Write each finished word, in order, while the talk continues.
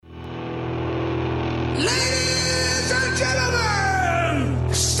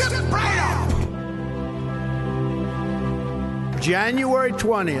Gentlemen, step right up. January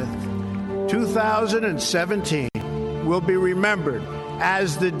 20th, 2017 will be remembered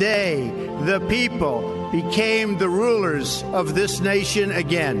as the day the people became the rulers of this nation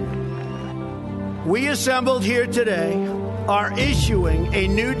again. We assembled here today are issuing a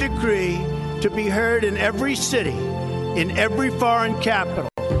new decree to be heard in every city, in every foreign capital,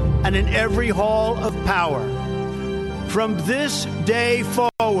 and in every hall of power. From this day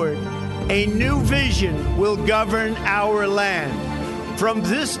forward, a new vision will govern our land. From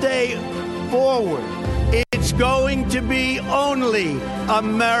this day forward, it's going to be only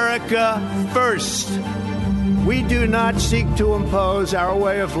America first. We do not seek to impose our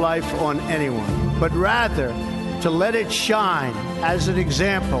way of life on anyone, but rather to let it shine as an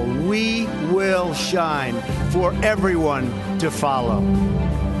example. We will shine for everyone to follow.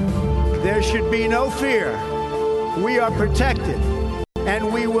 There should be no fear. We are protected,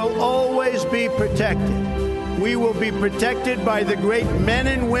 and we will always be protected. We will be protected by the great men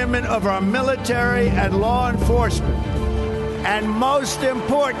and women of our military and law enforcement. And most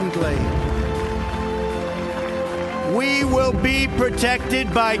importantly, we will be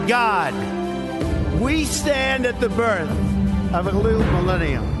protected by God. We stand at the birth of a new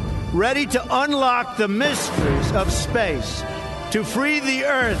millennium, ready to unlock the mysteries of space, to free the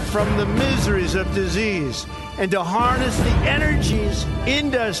earth from the miseries of disease, and to harness the energies,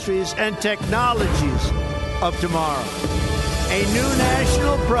 industries, and technologies of tomorrow. A new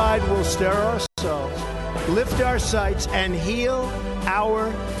national pride will stir our souls, lift our sights, and heal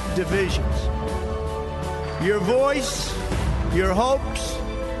our divisions. Your voice, your hopes,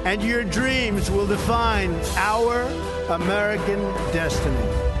 and your dreams will define our American destiny.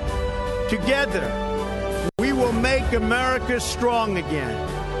 Together, we will make America strong again.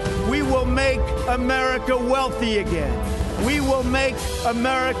 We will make America wealthy again. We will make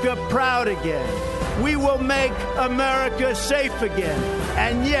America proud again. We will make America safe again.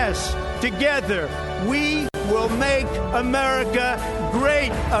 And yes, together, we will make America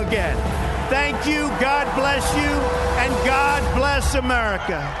great again. Thank you, God bless you, and God bless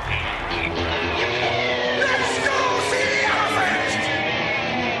America. Let's go see the elephant.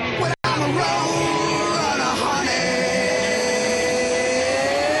 We're on the road, honey.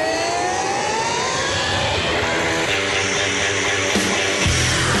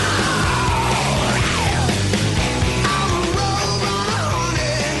 I'm a road runner,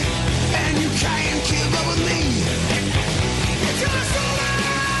 honey, and you can't keep up with me. It's gonna slow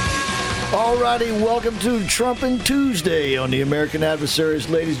down. Alrighty, welcome to Trumpin' Tuesday on the American Adversaries.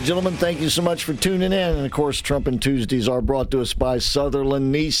 Ladies and gentlemen, thank you so much for tuning in. And, of course, Trumpin' Tuesdays are brought to us by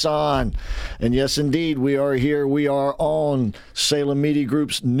Sutherland Nissan. And, yes, indeed, we are here. We are on Salem Media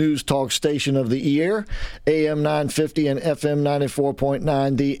Group's news talk station of the year, AM 950 and FM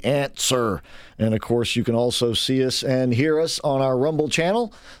 94.9, The Answer. And, of course, you can also see us and hear us on our Rumble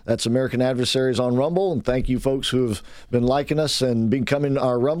channel. That's American Adversaries on Rumble. And thank you, folks who have been liking us and becoming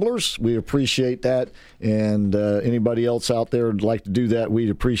our Rumblers. We appreciate that. And anybody else out there would like to do that,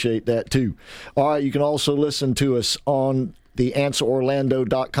 we'd appreciate that, too. All right, you can also listen to us on the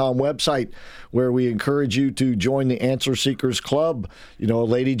AnswerOrlando.com website, where we encourage you to join the Answer Seekers Club. You know, a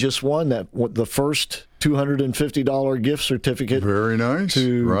lady just won the first $250 gift certificate. Very nice.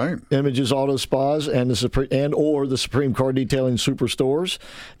 To right. Images Auto Spas and the Supreme Car Detailing Superstores.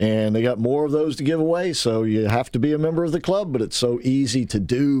 And they got more of those to give away, so you have to be a member of the club, but it's so easy to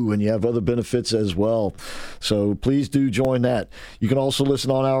do, and you have other benefits as well. So please do join that. You can also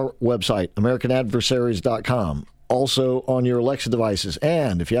listen on our website, AmericanAdversaries.com. Also on your Alexa devices.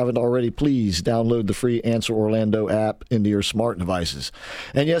 And if you haven't already, please download the free Answer Orlando app into your smart devices.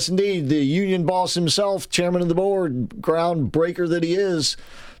 And yes, indeed, the union boss himself, chairman of the board, groundbreaker that he is,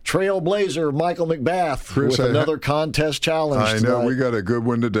 Trailblazer Michael McBath, Chris, with another contest challenge I know we got a good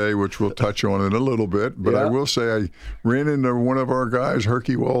one today, which we'll touch on in a little bit. But I will say I ran into one of our guys,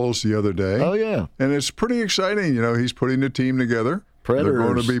 Herky Walls, the other day. Oh, yeah. And it's pretty exciting. You know, he's putting a team together. Predators. They're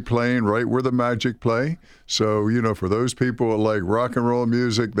going to be playing right where the Magic play. So, you know, for those people that like rock and roll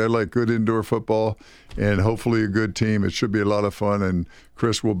music, they like good indoor football, and hopefully a good team. It should be a lot of fun, and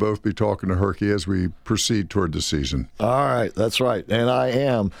Chris will both be talking to Herky as we proceed toward the season. All right, that's right. And I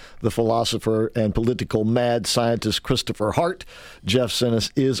am the philosopher and political mad scientist Christopher Hart. Jeff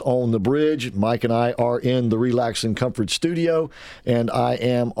Sinis is on the bridge. Mike and I are in the Relax and Comfort studio, and I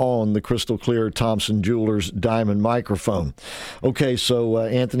am on the crystal clear Thompson Jewelers Diamond microphone. Okay, so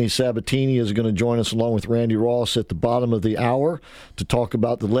Anthony Sabatini is going to join us along with Randy Ross at the bottom of the hour to talk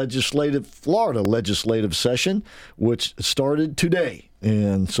about the Florida legislative session, which started today.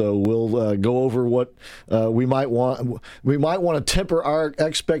 And so we'll go over what we might want. We might want to temper our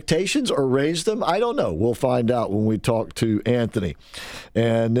expectations or raise them. I don't know. We'll find out when we talk to Anthony.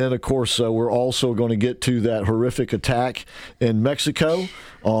 And then, of course, we're also going to get to that horrific attack in Mexico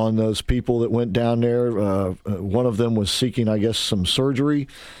on those people that went down there. One of them was seeking, I guess, some surgery,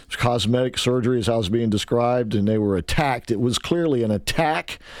 cosmetic surgery as I was being described, and they were attacked. It was clearly an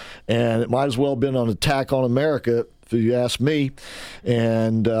attack, and it might as well have been an attack on America, if you ask me.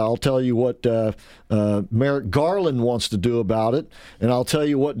 And I'll tell you what Merrick Garland wants to do about it, and I'll tell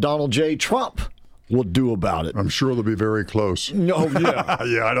you what Donald J. Trump will do about it. I'm sure they'll be very close. No, yeah.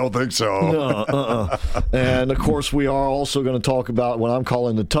 Yeah, I don't think so. And, of course, we are also going to talk about what I'm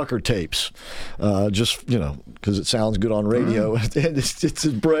calling the Tucker tapes, just, because it sounds good on radio. And it's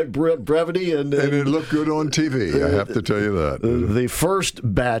brevity. And it looked good on TV, I have to tell you that. The first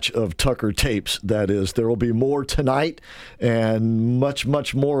batch of Tucker tapes, that is. There will be more tonight and much,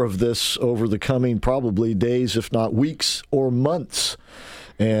 much more of this over the coming probably days, if not weeks or months.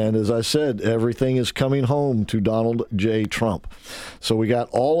 And as I said, everything is coming home to Donald J. Trump. So we got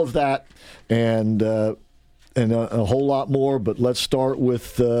all of that and a whole lot more. But let's start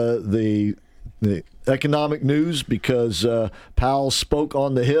with the economic news, because Powell spoke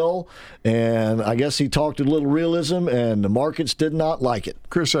on the Hill, and I guess he talked a little realism, and the markets did not like it.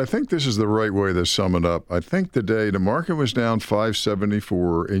 Chris, I think this is the right way to sum it up. I think today the market was down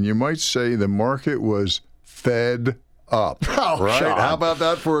 574, and you might say the market was fed up. Oh, right? John. How about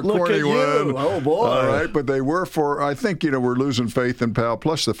that for a Look corny at you. one? Oh, boy. All right, but they were for, I think, we're losing faith in Powell,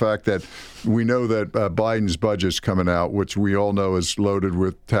 plus the fact that we know that Biden's budget's coming out, which we all know is loaded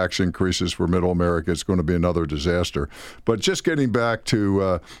with tax increases for middle America. It's going to be another disaster. But just getting back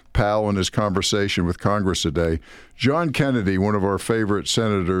to Powell and his conversation with Congress today, John Kennedy, one of our favorite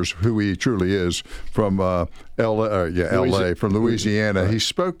senators, who he truly is, from L.A., from Louisiana, he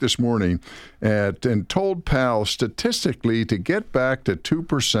spoke this morning and told Powell statistically to get back to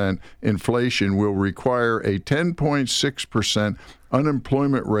 2% inflation will require a 10.6%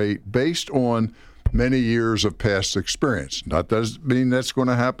 unemployment rate based on many years of past experience. That doesn't mean that's going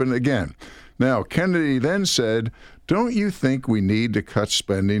to happen again. Now, Kennedy then said, don't you think we need to cut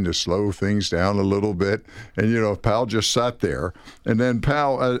spending to slow things down a little bit? And, Powell just sat there. And then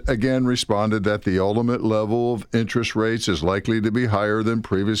Powell again responded that the ultimate level of interest rates is likely to be higher than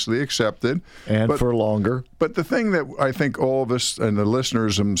previously accepted. And for longer. But the thing that I think all of us and the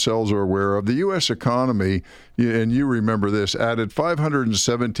listeners themselves are aware of, the U.S. economy, and you remember this, added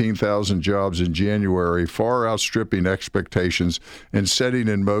 517,000 jobs in January, far outstripping expectations and setting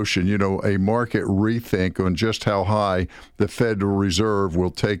in motion, a market rethink on just how high the Federal Reserve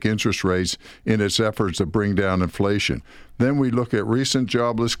will take interest rates in its efforts to bring down inflation. Then we look at recent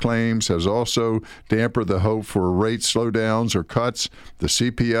jobless claims has also dampened the hope for rate slowdowns or cuts. The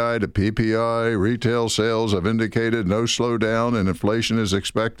CPI, the PPI, retail sales have indicated no slowdown and inflation is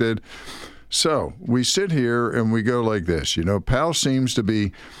expected. So we sit here and we go like this. Powell seems to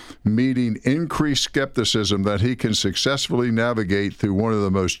be meeting increased skepticism that he can successfully navigate through one of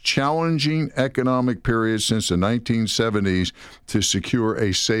the most challenging economic periods since the 1970s to secure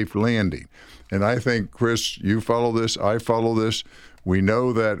a safe landing. And I think, Chris, you follow this, I follow this. We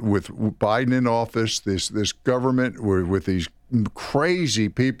know that with Biden in office, this government with these crazy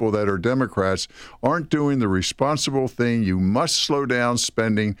people that are Democrats aren't doing the responsible thing. You must slow down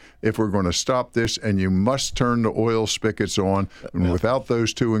spending if we're going to stop this, and you must turn the oil spigots on. And without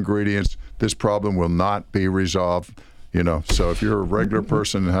those two ingredients, this problem will not be resolved. So if you're a regular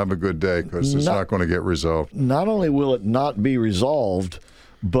person, have a good day, because it's not going to get resolved. Not only will it not be resolved,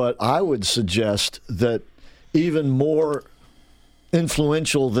 but I would suggest that even more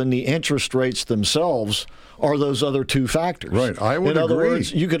influential than the interest rates themselves are those other two factors. Right, I would agree. In other agree.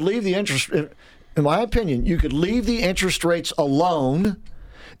 words, you could leave the interest, in my opinion, you could leave the interest rates alone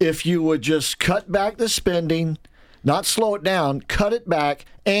if you would just cut back the spending, not slow it down, cut it back,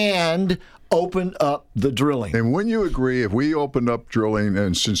 and open up the drilling. And wouldn't you agree, if we opened up drilling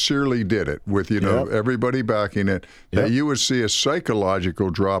and sincerely did it with, everybody backing it, that you would see a psychological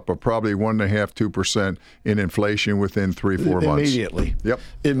drop of probably 1.5–2% in inflation within 3-4 months? Immediately. Yep.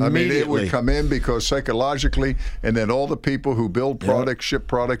 Immediately. I mean, it would come in because psychologically, and then all the people who build products, ship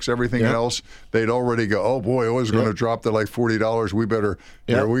products, everything else, they'd already go, oh boy, oil's going to drop to like $40. We better,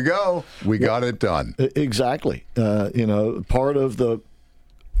 here we go. We got it done. Exactly. Part of the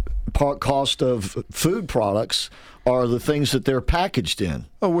cost of food products are the things that they're packaged in.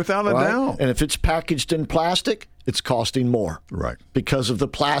 Oh, without a doubt. And if it's packaged in plastic, it's costing more. Right. Because of the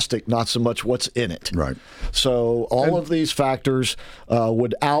plastic, not so much what's in it. Right. So all of these factors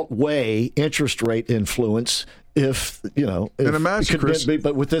would outweigh interest rate influence if imagine, Chris,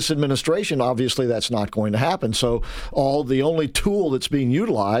 but with this administration, obviously that's not going to happen. So the only tool that's being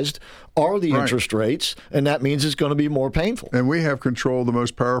utilized are the interest rates, and that means it's going to be more painful. And we have control of the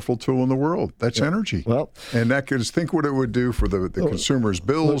most powerful tool in the world. That's energy. Well, and that could think what it would do for the consumers'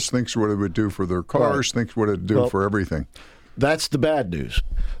 bills, thinks what it would do for their cars, thinks what it would do for everything. That's the bad news.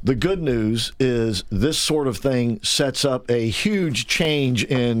 The good news is this sort of thing sets up a huge change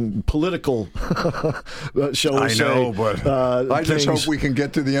in political, shall we say. I know, but I just hope we can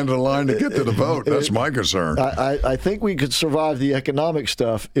get to the end of the line to get to the vote. That's my concern. I think we could survive the economic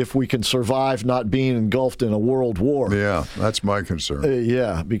stuff if we can survive not being engulfed in a world war. Yeah, that's my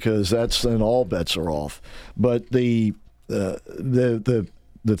concern. Because then all bets are off. But the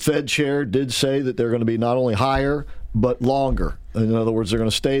Fed chair did say that they're going to be not only higher, but longer. In other words, they're going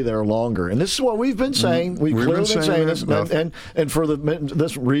to stay there longer. And this is what we've been saying. We've clearly been saying this. And for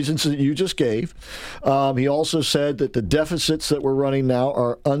the reasons that you just gave. He also said that the deficits that we're running now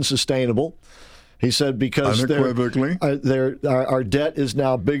are unsustainable. He said because unequivocally, our debt is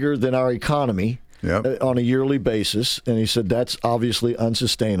now bigger than our economy. Yep. On a yearly basis, and he said that's obviously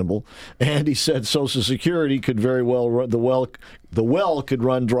unsustainable. And he said Social Security could very well run the well could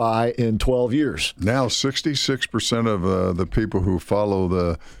run dry in 12 years. Now, 66% of the people who follow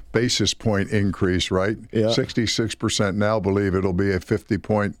the basis point increase, right? Yeah. 66% now believe it'll be a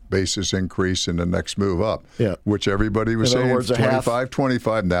 50-point basis increase in the next move up. Yeah. Which everybody was saying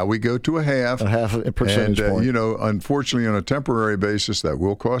 25. Now we go to a half. A half a percentage point. Unfortunately, on a temporary basis, that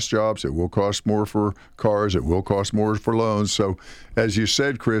will cost jobs. It will cost more for cars. It will cost more for loans. So, as you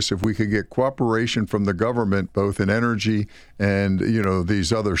said, Chris, if we could get cooperation from the government, both in energy and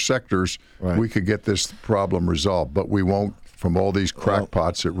these other sectors, we could get this problem resolved. But we won't. From all these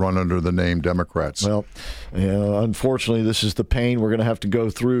crackpots that run under the name Democrats. Well, unfortunately, this is the pain we're going to have to go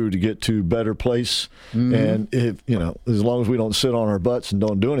through to get to a better place. Mm-hmm. And as long as we don't sit on our butts and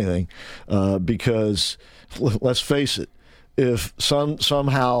don't do anything, because let's face it, if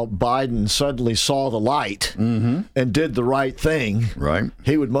somehow Biden suddenly saw the light and did the right thing,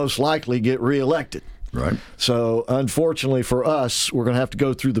 he would most likely get reelected. Right. So, unfortunately for us, we're going to have to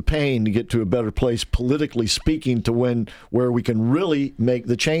go through the pain to get to a better place, politically speaking, to where we can really make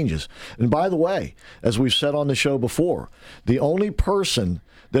the changes. And by the way, as we've said on the show before, the only person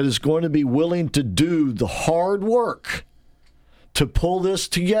that is going to be willing to do the hard work to pull this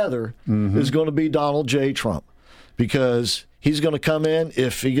together is going to be Donald J. Trump, because he's going to come in,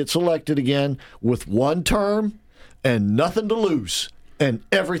 if he gets elected again, with one term and nothing to lose and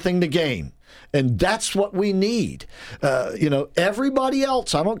everything to gain. And that's what we need. Everybody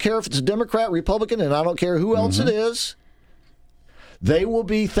else, I don't care if it's a Democrat, Republican, and I don't care who else it is, they will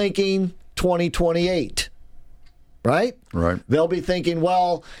be thinking 2028, right? Right. They'll be thinking,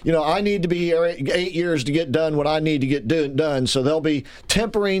 well, I need to be here 8 years to get done what I need to get done. So they'll be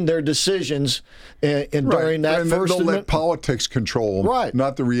tempering their decisions during that first. They'll let politics control them,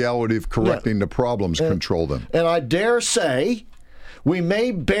 not the reality of correcting the problems control them. And I dare say, we may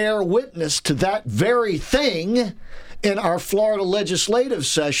bear witness to that very thing in our Florida legislative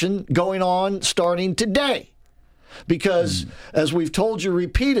session going on starting today. Because, as we've told you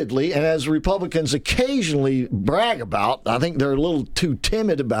repeatedly, and as Republicans occasionally brag about, I think they're a little too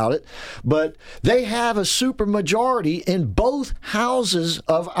timid about it, but they have a supermajority in both houses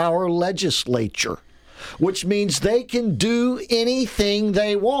of our legislature, which means they can do anything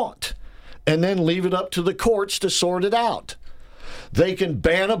they want and then leave it up to the courts to sort it out. They can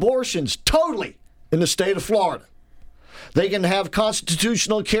ban abortions totally in the state of Florida. They can have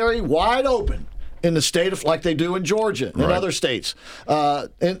constitutional carry wide open in the state of, like they do in Georgia and other states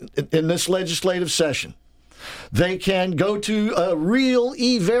in this legislative session. They can go to a real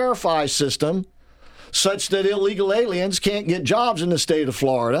E-Verify system such that illegal aliens can't get jobs in the state of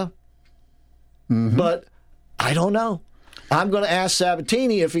Florida. But I don't know. I'm going to ask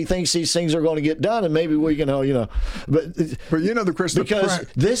Sabatini if he thinks these things are going to get done, and maybe we can, but Chris, because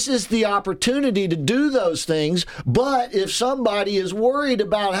this is the opportunity to do those things. But if somebody is worried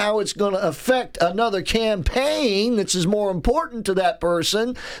about how it's going to affect another campaign that is more important to that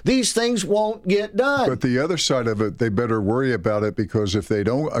person, these things won't get done. But the other side of it, they better worry about it, because if they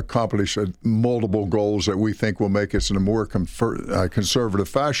don't accomplish multiple goals that we think will make us in a more conservative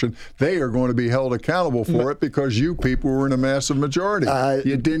fashion, they are going to be held accountable for it, because you people were in a massive majority.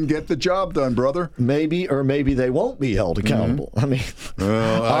 You didn't get the job done, brother. Maybe they won't be held accountable. I mean,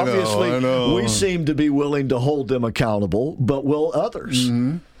 obviously, we seem to be willing to hold them accountable, but will others?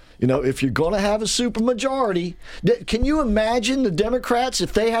 If you're going to have a supermajority, can you imagine the Democrats,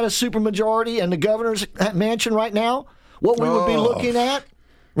 if they had a supermajority in the governor's mansion right now, what we would be looking at?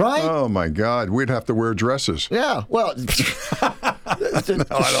 Right? Oh, my God. We'd have to wear dresses. Yeah. Well, No,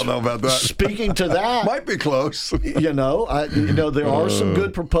 I don't know about that. speaking to that, Might be close. there are some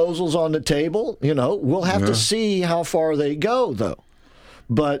good proposals on the table. We'll have to see how far they go, though.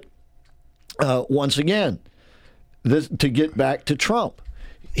 But once again, to get back to Trump,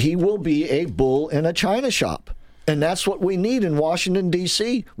 he will be a bull in a china shop. And that's what we need in Washington,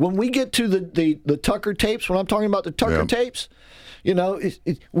 D.C. When we get to the Tucker tapes, when I'm talking about the Tucker tapes,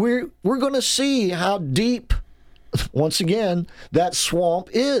 we're going to see how deep, once again, that swamp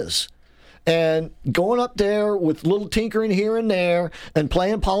is. And going up there with little tinkering here and there and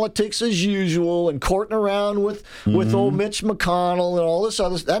playing politics as usual and courting around with old Mitch McConnell and all this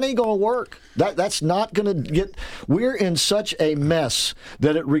other stuff, that ain't going to work. That's not going to get. We're in such a mess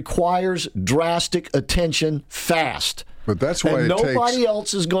that it requires drastic attention fast. But that's why and nobody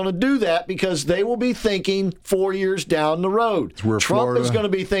else is going to do that because they will be thinking 4 years down the road. Trump is going to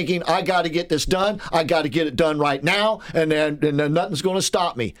be thinking, I got to get this done. I got to get it done right now, and then nothing's going to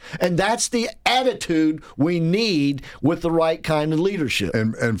stop me. And that's the attitude we need with the right kind of leadership.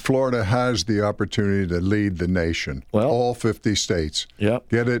 And Florida has the opportunity to lead the nation. Well, all 50 states. Yep.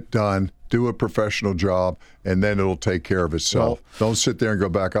 Get it done. Do a professional job, and then it'll take care of itself. Well, don't sit there and go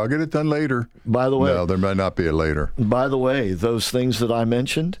back, I'll get it done later. By the way. No, there might not be a later. By the way, those things that I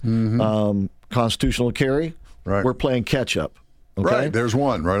mentioned, constitutional carry, we're playing catch up. Okay? Right, there's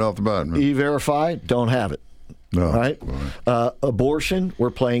one right off the bat. E-Verify, don't have it. No. Right? Abortion,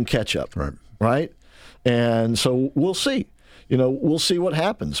 we're playing catch up. Right. Right? And so we'll see. We'll see what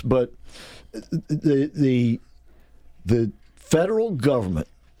happens. But the federal government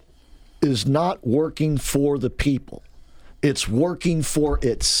is not working for the people. It's working for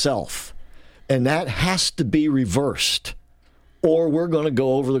itself. And that has to be reversed. Or we're going to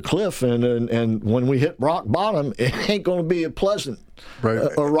go over the cliff, and when we hit rock bottom, it ain't going to be a pleasant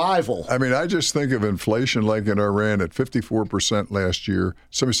arrival. I mean, I just think of inflation like in Iran at 54% last year.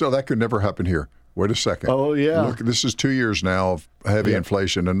 Somebody said, that could never happen here. Wait a second. Oh, yeah. Look, this is 2 years now of heavy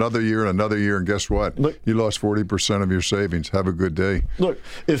inflation. Another year, and guess what? Look, you lost 40% of your savings. Have a good day. Look,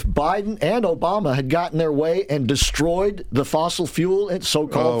 if Biden and Obama had gotten their way and destroyed the fossil fuel,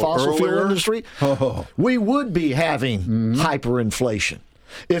 so-called fossil fuel industry, we would be having hyperinflation.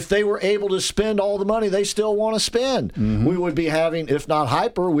 If they were able to spend all the money they still want to spend, we would be having, if not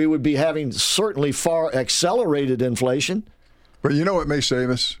hyper, we would be having certainly far accelerated inflation. But you know what may save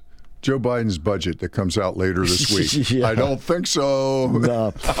us? Joe Biden's budget that comes out later this week. Yeah. I don't think so.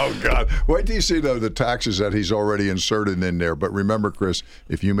 No. Oh, God. Wait till you see, though, the taxes that he's already inserted in there. But remember, Chris,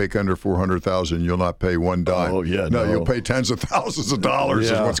 if you make under $400,000, you'll not pay one dime. Oh, yeah. No, you'll pay tens of thousands of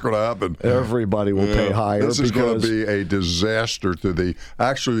dollars is what's going to happen. Everybody will pay higher. This is going to be a disaster to the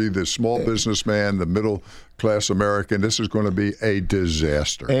small businessman, the middle class American. This is going to be a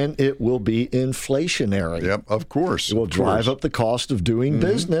disaster. And it will be inflationary. Yep, of course. It will drive up the cost of doing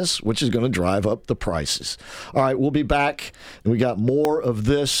business, which is going to drive up the prices. All right, we'll be back. We got more of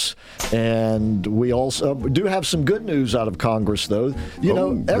this, and we also do have some good news out of Congress, though.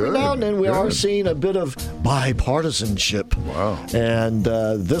 Every now and then we are seeing a bit of bipartisanship. Wow. And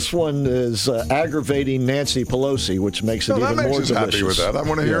this one is aggravating Nancy Pelosi, which makes it even more delicious. Happy with that. I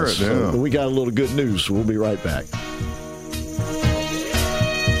want to hear it. Yeah. So we got a little good news. We'll be right back.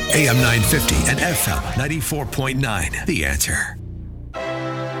 AM 950 and FM 94.9. The Answer.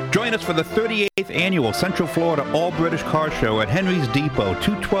 Join us for the 38th Annual Central Florida All-British Car Show at Henry's Depot,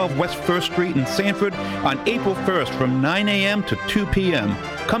 212 West 1st Street in Sanford on April 1st from 9 a.m. to 2 p.m.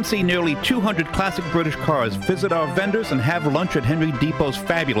 Come see nearly 200 classic British cars, visit our vendors, and have lunch at Henry Depot's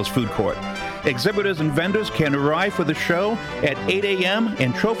fabulous food court. Exhibitors and vendors can arrive for the show at 8 a.m.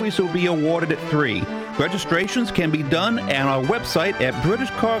 and trophies will be awarded at 3. Registrations can be done on our website at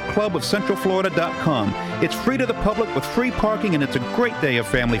BritishCarClubOfCentralFlorida.com. It's free to the public with free parking, and it's a great day of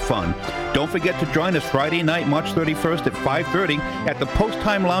family fun. Don't forget to join us Friday night, March 31st at 5:30 at the Post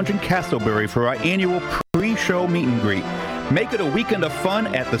Time Lounge in Castleberry for our annual pre-show meet and greet. Make it a weekend of fun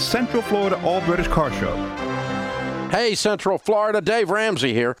at the Central Florida All-British Car Show. Hey, Central Florida, Dave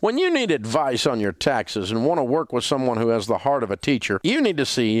Ramsey here. When you need advice on your taxes and want to work with someone who has the heart of a teacher, you need to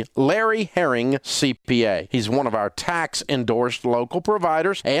see Larry Herring, CPA. He's one of our tax-endorsed local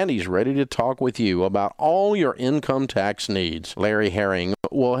providers, and he's ready to talk with you about all your income tax needs. Larry Herring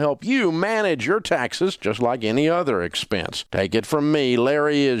will help you manage your taxes just like any other expense. Take it from me,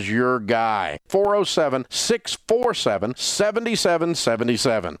 Larry is your guy.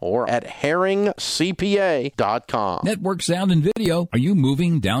 407-647-7777 or at herringcpa.com. Network Sound and Video. Are you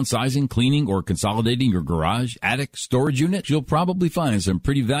moving, downsizing, cleaning, or consolidating your garage, attic, storage unit? You'll probably find some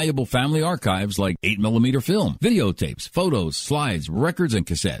pretty valuable family archives like 8mm film, videotapes, photos, slides, records, and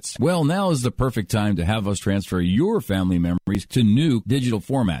cassettes. Well, now is the perfect time to have us transfer your family memories to new digital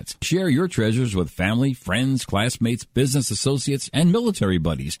formats. Share your treasures with family, friends, classmates, business associates, and military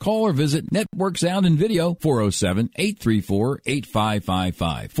buddies. Call or visit Network Sound and Video,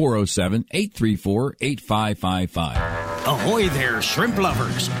 407-834-8555, 407-834-8555. Ahoy there, shrimp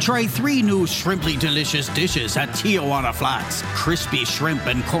lovers. Try 3 new shrimply delicious dishes at Tijuana Flats. Crispy shrimp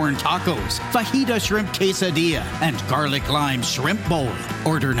and corn tacos, fajita shrimp quesadilla, and garlic lime shrimp bowl.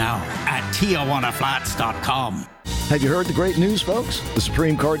 Order now at TijuanaFlats.com. Have you heard the great news, folks? The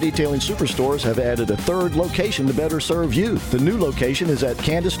Supreme Car Detailing Superstores have added a 3rd location to better serve you. The new location is at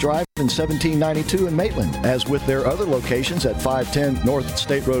Candace Drive in 1792 in Maitland. As with their other locations at 510 North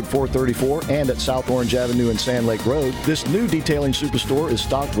State Road 434 and at South Orange Avenue and Sand Lake Road, this new detailing superstore is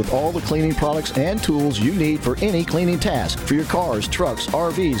stocked with all the cleaning products and tools you need for any cleaning task for your cars, trucks,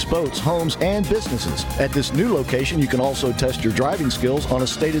 RVs, boats, homes, and businesses. At this new location, you can also test your driving skills on a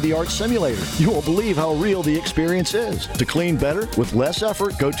state-of-the-art simulator. You won't believe how real the experience is. To clean better with less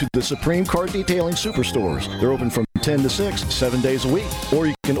effort, go to the Supreme Car Detailing Superstores. They're open from 10 to 6, 7 days a week. Or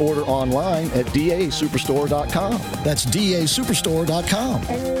you can order online at DASuperstore.com. That's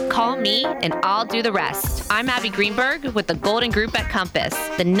DASuperstore.com. Call me and I'll do the rest. I'm Abby Greenberg with the Golden Group at Compass,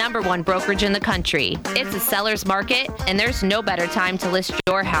 the #1 brokerage in the country. It's a seller's market, and there's no better time to list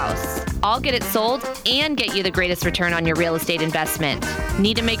your house. I'll get it sold and get you the greatest return on your real estate investment.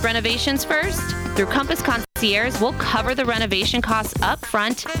 Need to make renovations first? Through Compass Concierge, we'll cover the renovation costs up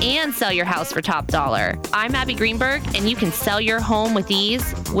front and sell your house for top dollar. I'm Abby Greenberg, and you can sell your home with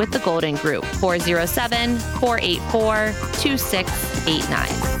ease with the Golden Group.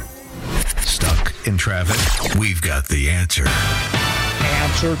 407-484-2689. Stuck in traffic? We've got the answer.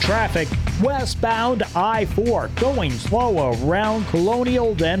 Answer traffic. Westbound I-4 going slow around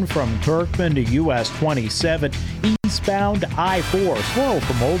Colonial, then from Kirkman to US 27. Eastbound I-4 slow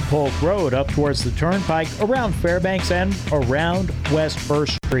from Old Polk Road up towards the Turnpike, around Fairbanks and around West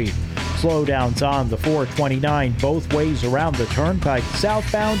 1st Street. Slowdowns on the 429 both ways around the Turnpike,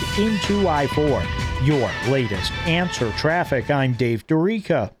 southbound into I-4. Your latest Answer Traffic. I'm Dave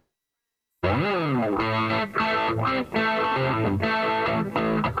Dorica.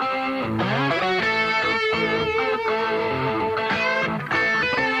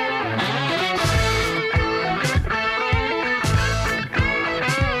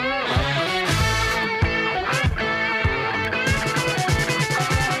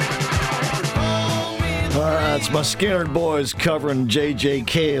 It's my Skinner boys covering J.J.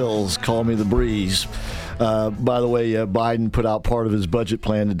 Cale's Call Me the Breeze. By the way, Biden put out part of his budget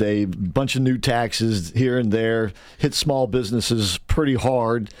plan today. A bunch of new taxes here and there. Hit small businesses pretty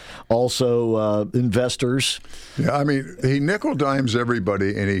hard. Also, investors. Yeah, I mean, he nickel dimes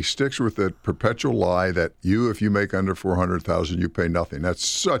everybody, and he sticks with the perpetual lie that if you make under $400,000, you pay nothing. That's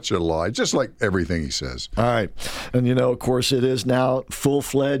such a lie, just like everything he says. All right. And, of course, it is now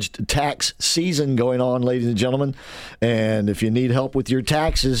full-fledged tax season going on, ladies and gentlemen. And if you need help with your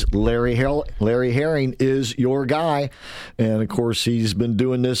taxes, Larry Herring is your guy. And, of course, he's been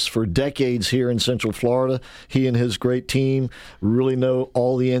doing this for decades here in Central Florida. He and his great team really know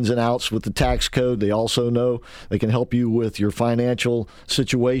all the ins and outs with the tax code. They also know they can help you with your financial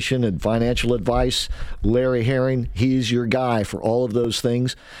situation and financial advice. Larry Herring, he's your guy for all of those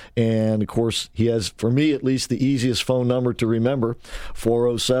things. And, of course, he has, for me at least, the easiest phone number to remember,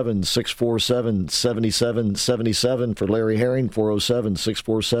 407-647-7777 for Larry Herring,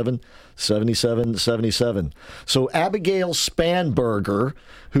 407-647-7777. So Abigail Spanberger,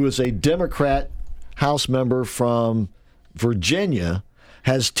 who is a Democrat House member from Virginia,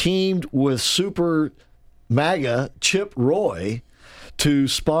 has teamed with Super MAGA Chip Roy to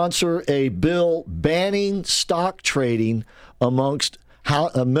sponsor a bill banning stock trading amongst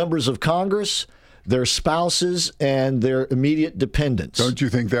members of Congress, their spouses, and their immediate dependents. Don't you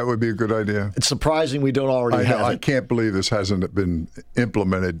think that would be a good idea? It's surprising we don't already have it. I can't believe this hasn't been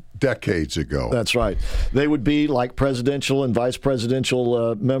implemented decades ago. That's right. They would be like presidential and vice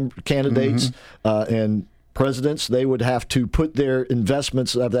presidential candidates, and presidents, they would have to put their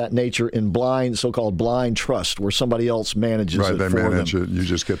investments of that nature in so-called blind trust, where somebody else manages it for them. Right, they manage it. You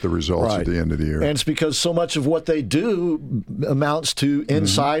just get the results at the end of the year. And it's because so much of what they do amounts to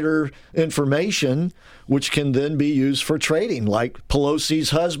insider information, which can then be used for trading, like Pelosi's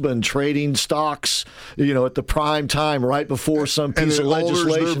husband trading stocks, at the prime time right before some piece of legislation. And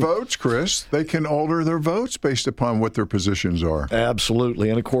it alters their votes, Chris. They can alter their votes based upon what their positions are. Absolutely.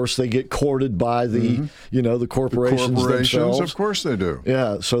 And, of course, they get courted by the, the corporations themselves. Of course they do.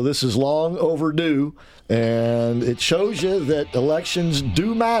 Yeah, so this is long overdue, and it shows you that elections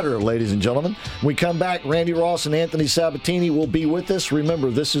do matter, ladies and gentlemen. When we come back, Randy Ross and Anthony Sabatini will be with us.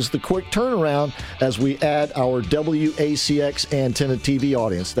 Remember, this is the quick turnaround as we add our WACX antenna TV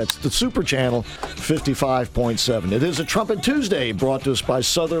audience. That's the Super Channel 55.7. It is a Trumpet Tuesday brought to us by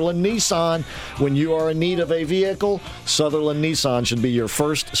Sutherland Nissan. When you are in need of a vehicle, Sutherland Nissan should be your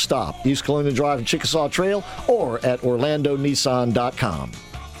first stop. East Colonial Drive and Chickasaw Trail or at OrlandoNissan.com.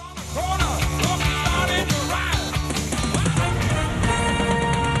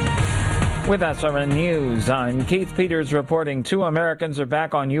 With SRN News, I'm Keith Peters reporting 2 Americans are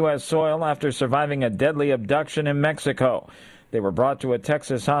back on U.S. soil after surviving a deadly abduction in Mexico. They were brought to a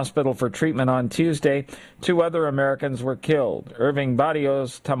Texas hospital for treatment on Tuesday. 2 other Americans were killed. Irving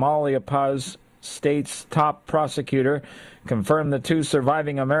Barrios, Tamaulipas state's top prosecutor, confirmed the 2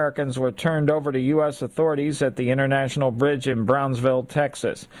 surviving Americans were turned over to U.S. authorities at the International Bridge in Brownsville,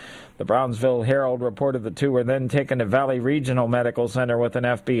 Texas. The Brownsville Herald reported the 2 were then taken to Valley Regional Medical Center with an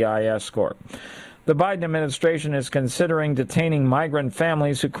FBI escort. The Biden administration is considering detaining migrant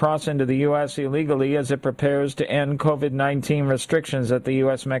families who cross into the U.S. illegally as it prepares to end COVID-19 restrictions at the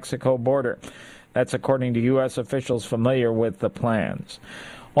U.S.-Mexico border. That's according to U.S. officials familiar with the plans.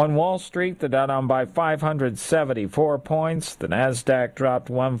 On Wall Street, the Dow down by 574 points. The Nasdaq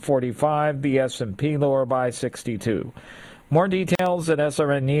dropped 145. The S&P lower by 62. More details at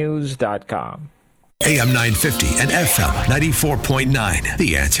srnnews.com. AM 950 and FM 94.9.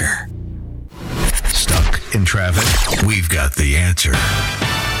 The Answer. Stuck in traffic? We've got the answer.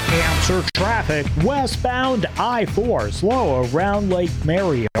 Answer traffic. Westbound I-4 slow around Lake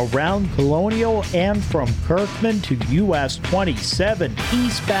Mary, around Colonial, and from Kirkman to US 27.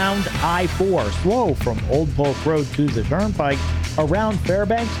 Eastbound I-4 slow from Old Polk Road to the Turnpike, around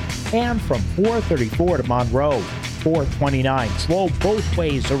Fairbanks, and from 434 to Monroe. 429 slow both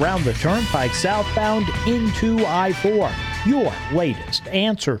ways around the Turnpike southbound into I-4. Your latest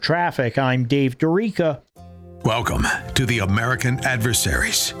Answer Traffic. I'm Dave Dorica. Welcome to the American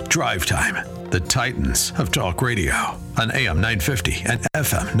Adversaries Drive Time, the Titans of Talk Radio on AM 950 and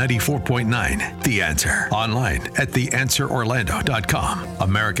FM 94.9. The Answer. Online at theanswerorlando.com,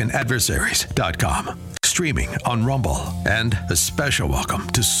 americanadversaries.com. Streaming on Rumble. And a special welcome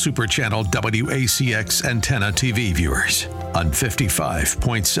to Super Channel WACX antenna TV viewers on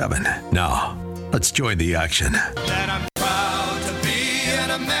 55.7. Now, let's join the action. That I'm proud to be an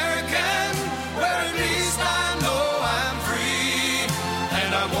American, where at least I know I'm free.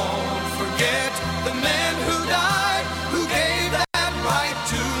 And I won't forget the men who died, who gave that right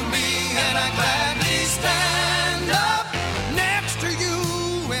to me. And I gladly stand up next to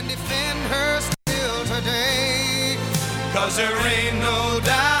you and defend her still today. 'Cause there ain't no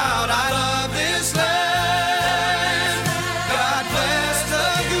doubt I love this land. God bless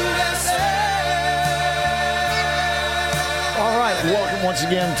the USA. All right, welcome once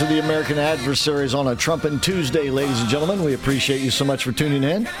again to the American Adversaries on a Trumpin' Tuesday, ladies and gentlemen. We appreciate you so much for tuning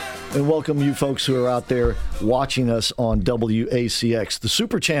in, and welcome you folks who are out there watching us on WACX, the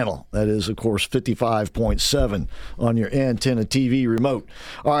Super Channel. That is, of course, 55.7 on your antenna TV remote.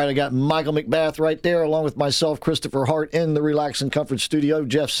 All right, I got Michael McBath right there, along with myself, Christopher Hart, in the Relax and Comfort studio.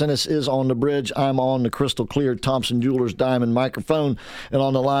 Jeff Sinnis is on the bridge. I'm on the crystal clear Thompson Jewelers Diamond microphone, and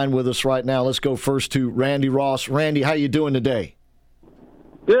on the line with us right now, let's go first to Randy Ross. Randy, how you doing today?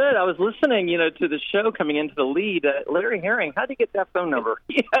 Good. I was listening, to the show coming into the lead. Larry Herring, how did you get that phone number?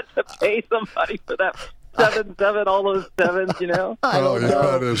 You had to pay somebody for that 7-7, all those sevens, I don't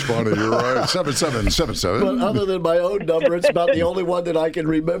know. That is funny. You're right. 7777. But other than my own number, it's about the only one that I can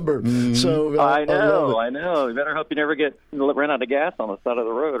remember. So I know. You better hope you never run out of gas on the side of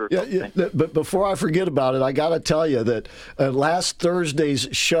the road or something. Yeah, but before I forget about it, I got to tell you that last Thursday's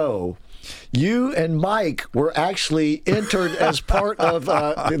show, you and Mike were actually entered as part of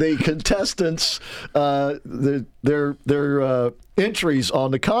the contestants, their entries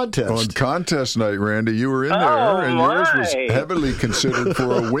on the contest. On contest night, Randy, you were in there, and yours was heavily considered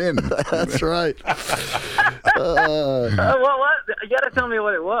for a win. That's right. Well, what? You got to tell me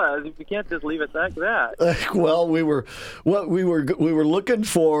what it was. You can't just leave it like that. Well, we were looking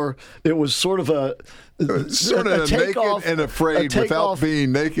for. It was sort of sort of naked and afraid without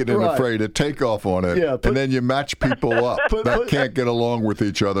being naked and afraid. A takeoff on it, and then you match people up that can't get along with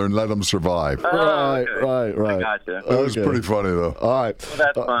each other and let them survive. Right. I gotcha. That was pretty funny, though. All right. Well,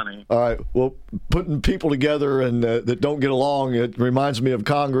 that's funny. All right. Well, putting people together and that don't get along, it reminds me of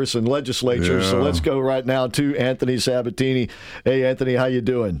Congress and legislature. Yeah. So let's go right now to Anthony Sabatini. Hey, Anthony, how you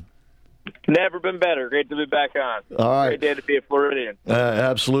doing? Never been better. Great to be back on. All right. Great day to be a Floridian.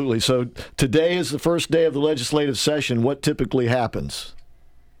 Absolutely. So today is the first day of the legislative session. What typically happens?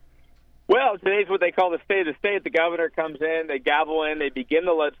 Well, today's what they call the State of the State. The governor comes in, they gavel in, they begin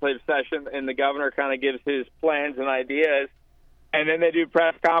the legislative session, and the governor kind of gives his plans and ideas. And then they do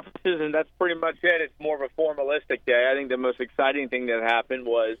press conferences, and that's pretty much it. It's more of a formalistic day. I think the most exciting thing that happened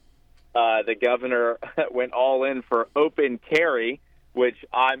was the governor went all in for open carry, which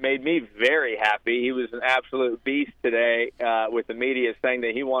made me very happy. He was an absolute beast today with the media saying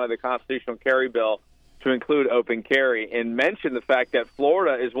that he wanted the constitutional carry bill to include open carry, and mentioned the fact that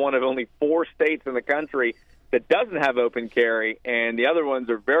Florida is one of only 4 states in the country that doesn't have open carry, and the other ones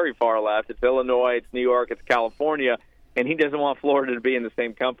are very far left. It's Illinois, it's New York, it's California, and he doesn't want Florida to be in the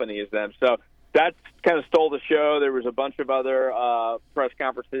same company as them. So that kind of stole the show. There was a bunch of other press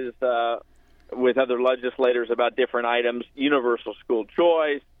conferences with other legislators about different items, universal school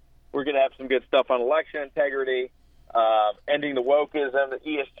choice. We're going to have some good stuff on election integrity, ending the wokeism, the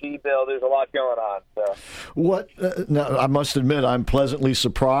ESG bill. There's a lot going on. So. Now, I must admit, I'm pleasantly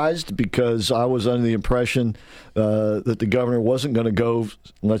surprised because I was under the impression that the governor wasn't going to go,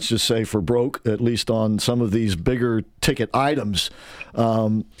 let's just say, for broke, at least on some of these bigger ticket items.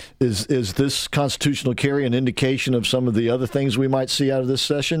 Is this constitutional carry an indication of some of the other things we might see out of this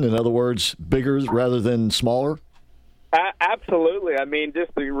session? In other words, bigger rather than smaller? Absolutely. I mean,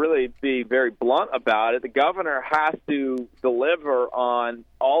 just to really be very blunt about it, the governor has to deliver on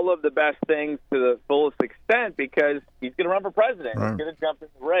all of the best things to the fullest extent because he's going to run for president. Right. He's going to jump in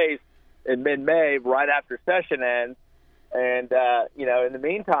the race in mid-May, right after session ends. And, in the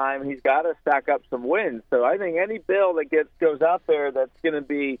meantime, he's got to stack up some wins. So I think any bill that goes out there that's going to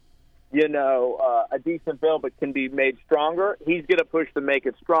be, a decent bill but can be made stronger, he's going to push to make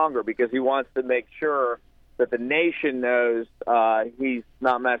it stronger because he wants to make sure that the nation knows he's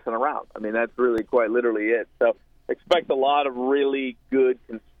not messing around. I mean, that's really quite literally it. So expect a lot of really good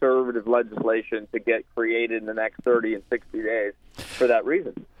conservative legislation to get created in the next 30 and 60 days for that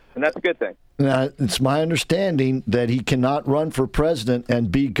reason. And that's a good thing. Now, it's my understanding that he cannot run for president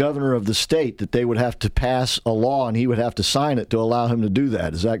and be governor of the state, that they would have to pass a law and he would have to sign it to allow him to do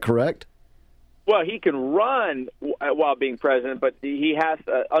that. Is that correct? Well, he can run while being president, but he has,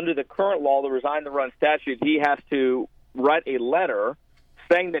 under the current law, the Resign to Run statute, he has to write a letter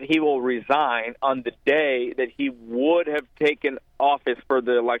saying that he will resign on the day that he would have taken office for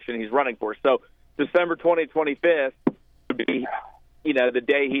the election he's running for. So December 2025 would be, the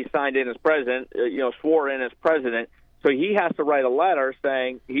day he signed in as president, swore in as president. So he has to write a letter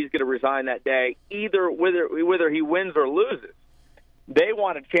saying he's going to resign that day, either whether he wins or loses. They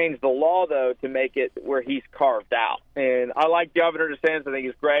want to change the law, though, to make it where he's carved out. And I like Governor DeSantis. I think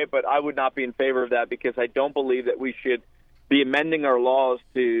he's great, but I would not be in favor of that because I don't believe that we should be amending our laws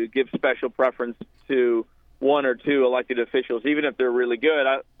to give special preference to 1 or 2 elected officials, even if they're really good.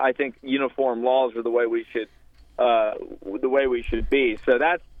 I think uniform laws are the way we should be. So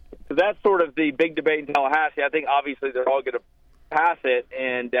that's sort of the big debate in Tallahassee. I think obviously they're all going to pass it,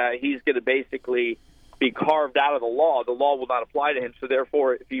 and he's going to basically be carved out of the law. The law will not apply to him. So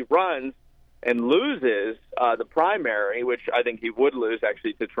therefore, if he runs and loses the primary, which I think he would lose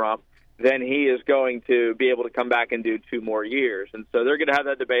actually to Trump, then he is going to be able to come back and do 2 more years. And so they're going to have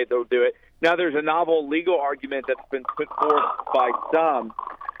that debate. They'll do it. Now, there's a novel legal argument that's been put forth by some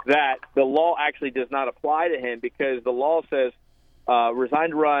that the law actually does not apply to him because the law says resign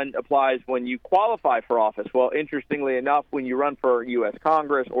to run applies when you qualify for office. Well, interestingly enough, when you run for U.S.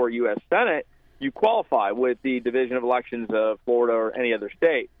 Congress or U.S. Senate, you qualify with the Division of Elections of Florida or any other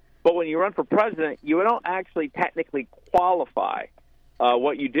state. But when you run for president, you don't actually technically qualify.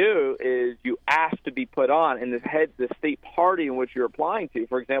 What you do is you ask to be put on, and the state party in which you're applying to,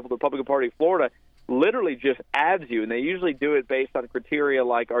 for example, the Republican Party of Florida, literally just adds you. And they usually do it based on criteria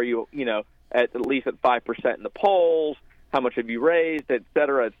like, are you, at least at 5% in the polls, how much have you raised, et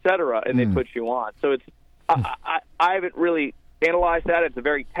cetera, and they put you on. So it's I haven't really analyze that. It's a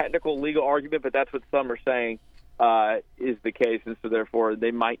very technical legal argument, but that's what some are saying is the case, and so therefore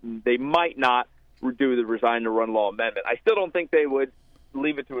they might not do the Resign to Run law amendment. I still don't think they would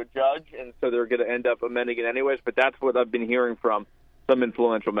leave it to a judge, and so they're going to end up amending it anyways, but that's what I've been hearing from some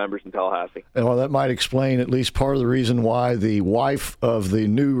influential members in Tallahassee. Well, that might explain at least part of the reason why the wife of the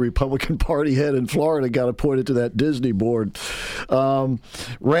new Republican Party head in Florida got appointed to that Disney board.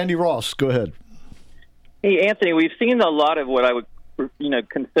 Randy Ross, go ahead. Hey, Anthony, we've seen a lot of what I would,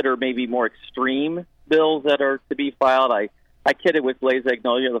 consider maybe more extreme bills that are to be filed. I kidded with Blaise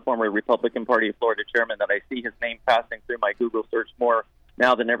Agnolia, the former Republican Party Florida chairman, that I see his name passing through my Google search more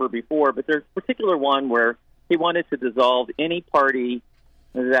now than ever before. But there's a particular one where he wanted to dissolve any party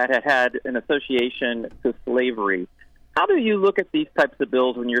that had an association to slavery. How do you look at these types of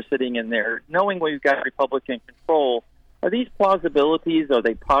bills when you're sitting in there, knowing we've got Republican control? Are these plausibilities? Are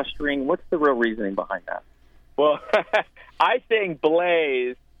they posturing? What's the real reasoning behind that? Well, I think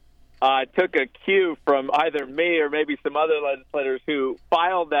Blaise took a cue from either me or maybe some other legislators who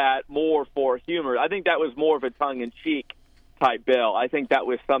filed that more for humor. I think that was more of a tongue-in-cheek type bill. I think that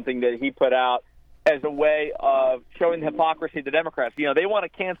was something that he put out as a way of showing the hypocrisy of the Democrats. They want to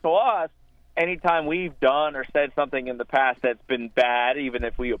cancel us anytime we've done or said something in the past that's been bad, even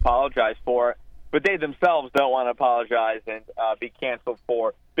if we apologize for it. But they themselves don't want to apologize and be canceled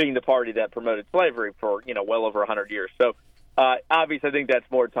for being the party that promoted slavery for, well over 100 years. So, obviously, I think that's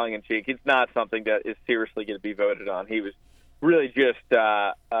more tongue-in-cheek. It's not something that is seriously going to be voted on. He was really just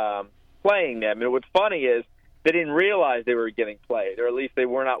playing them. And what's funny is they didn't realize they were getting played, or at least they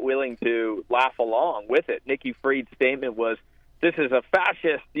were not willing to laugh along with it. Nikki Fried's statement was, this is a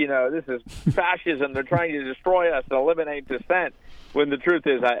fascist, this is fascism. They're trying to destroy us and eliminate dissent. When the truth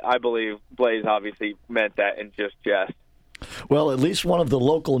is, I believe Blaise obviously meant that in just jest. Well, at least one of the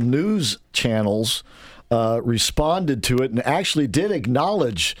local news channels responded to it and actually did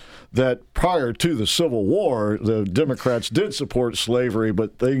acknowledge that prior to the Civil War, the Democrats did support slavery,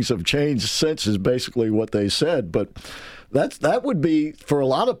 but things have changed since is basically what they said. But that would be, for a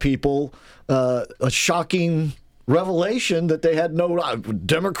lot of people, a shocking revelation that they had no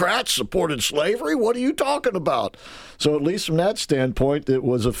Democrats supported slavery. What are you talking about? So at least from that standpoint, it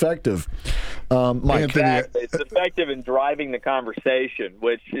was effective. Mike, exactly. It's effective in driving the conversation,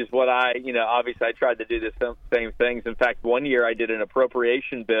 which is what obviously I tried to do the same things. In fact, one year I did an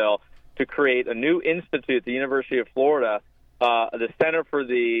appropriation bill to create a new institute at the University of Florida, the Center for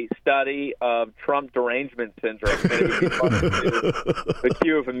the Study of Trump Derangement Syndrome. And it would be fun to do the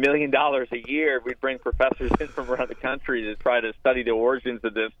queue of $1 million a year. We'd bring professors in from around the country to try to study the origins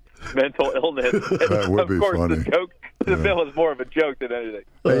of this mental illness. That would be funny. The bill is more of a joke than anything.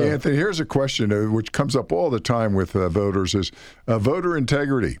 Hey, Anthony, here's a question which comes up all the time with voters is voter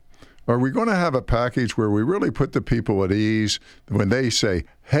integrity. Are we going to have a package where we really put the people at ease when they say,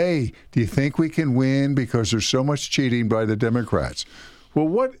 hey, do you think we can win because there's so much cheating by the Democrats? Well,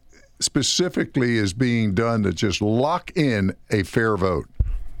 what specifically is being done to just lock in a fair vote?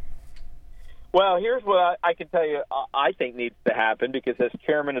 Well, here's what I can tell you I think needs to happen, because as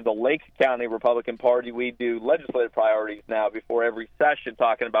chairman of the Lakes County Republican Party, we do legislative priorities now before every session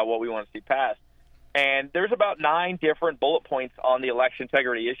talking about what we want to see passed. And there's about 9 different bullet points on the election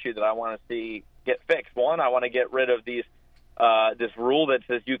integrity issue that I want to see get fixed. One, I want to get rid of this rule that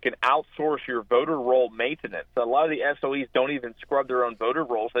says you can outsource your voter roll maintenance. So a lot of the SOEs don't even scrub their own voter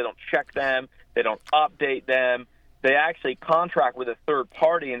rolls. They don't check them. They don't update them. They actually contract with a third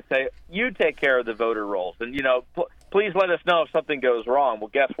party and say, you take care of the voter rolls. And, please let us know if something goes wrong. Well,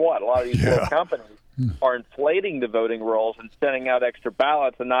 guess what? A lot of these little companies are inflating the voting rolls and sending out extra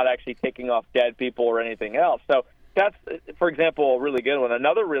ballots and not actually taking off dead people or anything else. So that's, for example, a really good one.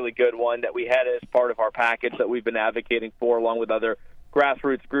 Another really good one that we had as part of our package that we've been advocating for, along with other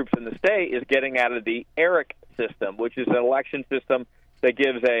grassroots groups in the state, is getting out of the ERIC system, which is an election system that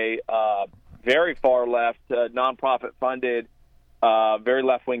gives a very far left, nonprofit-funded, very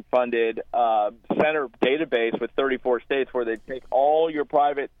left-wing funded center database with 34 states where they take all your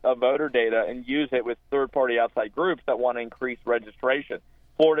private voter data and use it with third-party outside groups that want to increase registration.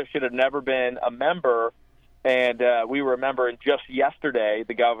 Florida should have never been a member, and we were a member, and just yesterday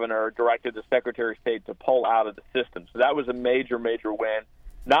the governor directed the Secretary of State to pull out of the system. So that was a major, major win.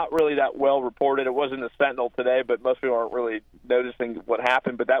 Not really that well reported. It wasn't the Sentinel today, but most people aren't really noticing what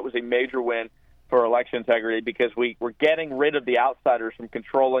happened. But that was a major win for election integrity, because we're getting rid of the outsiders from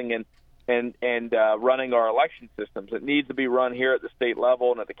controlling and running our election systems. It needs to be run here at the state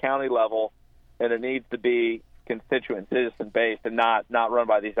level and at the county level, and it needs to be constituent, citizen-based, and not run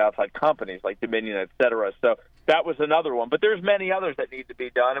by these outside companies like Dominion, et cetera. So that was another one. But there's many others that need to be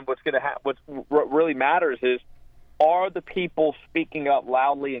done, and what really matters is, are the people speaking up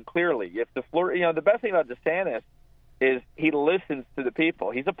loudly and clearly? If the best thing about DeSantis is he listens to the people.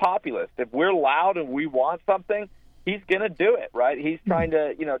 He's a populist. If we're loud and we want something, he's going to do it, right? He's trying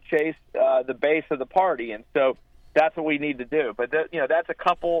to, chase the base of the party. And so that's what we need to do. But that's a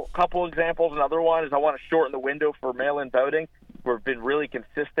couple examples. Another one is I want to shorten the window for mail-in voting. We've been really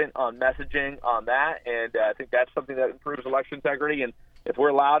consistent on messaging on that, and I think that's something that improves election integrity. And if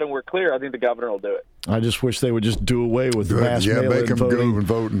we're loud and we're clear, I think the governor will do it. I just wish they would just do away with mass make mail-in them go voting and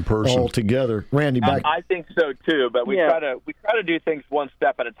vote in person altogether. Randy, back. I think so too, but we try to do things one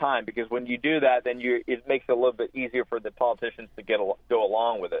step at a time, because when you do that, then it makes it a little bit easier for the politicians to go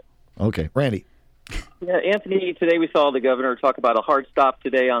along with it. Okay, Randy. Yeah, Anthony, today we saw the governor talk about a hard stop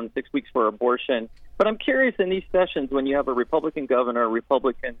today on 6 weeks for abortion. But I'm curious, in these sessions, when you have a Republican governor,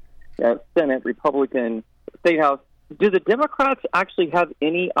 Republican Senate, Republican State House, do the Democrats actually have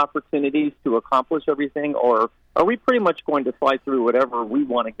any opportunities to accomplish everything, or are we pretty much going to fly through whatever we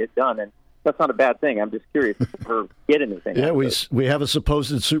want to get done? And that's not a bad thing. I'm just curious if we ever get anything. Yeah, we have a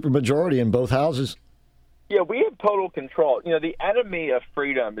supposed supermajority in both houses. Yeah, we have total control. The enemy of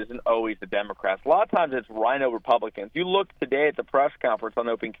freedom isn't always the Democrats. A lot of times it's rhino Republicans. You look today at the press conference on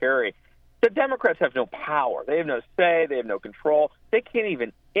open carry, the Democrats have no power. They have no say. They have no control. They can't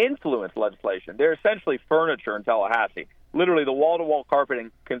even influence legislation. They're essentially furniture in Tallahassee. Literally, the wall-to-wall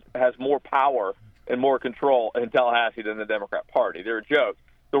carpeting has more power and more control in Tallahassee than the Democrat Party. They're a joke.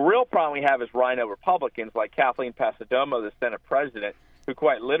 The real problem we have is rhino Republicans like Kathleen Passidomo, the Senate president, who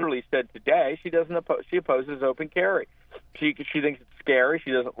quite literally said today she opposes open carry. She thinks it's scary.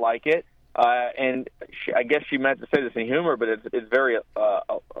 She doesn't like it, and I guess she meant to say this in humor, but it's very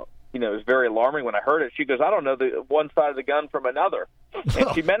it was very alarming when I heard it. She goes, I don't know the one side of the gun from another.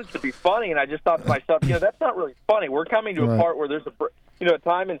 And she meant it to be funny, and I just thought to myself, that's not really funny. We're coming to a part where there's a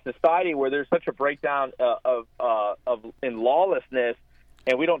time in society where there's such a breakdown in lawlessness,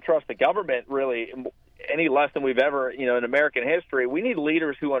 and we don't trust the government really any less than we've ever, in American history. We need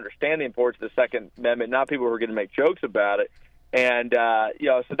leaders who understand the importance of the Second Amendment, not people who are going to make jokes about it. And,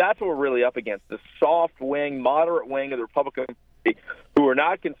 so that's what we're really up against, the soft wing, moderate wing of the Republican Party, who are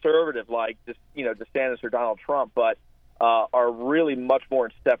not conservative like DeSantis or Donald Trump, but are really much more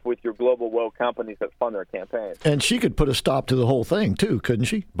in step with your global woke companies that fund their campaigns. And she could put a stop to the whole thing, too, couldn't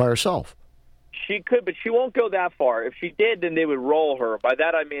she, by herself? She could, but she won't go that far. If she did, then they would roll her. By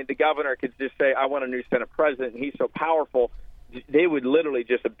that I mean the governor could just say, I want a new Senate president, and he's so powerful, they would literally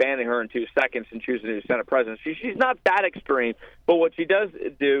just abandon her in 2 seconds and choose a new Senate president. She's not that extreme, but what she does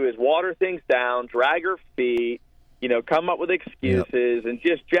do is water things down, drag her feet, come up with excuses, and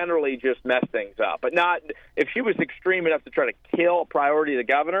just generally just mess things up. But not if she was extreme enough to try to kill a priority of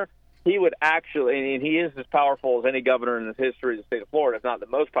the governor, he would actually, and he is as powerful as any governor in the history of the state of Florida, if not the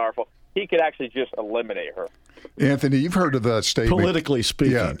most powerful, he could actually just eliminate her. Anthony, you've heard of that statement. Politically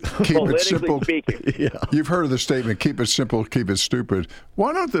speaking. Yeah, keep it simple. Yeah. You've heard of the statement, keep it simple, keep it stupid.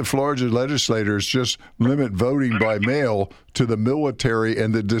 Why don't the Florida legislators just limit voting by mail to the military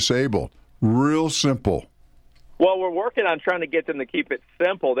and the disabled? Real simple. Well, we're working on trying to get them to keep it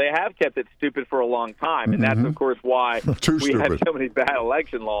simple. They have kept it stupid for a long time, and that's, of course, why we have so many bad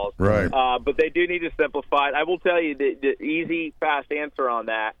election laws. Right. But they do need to simplify it. I will tell you the easy, fast answer on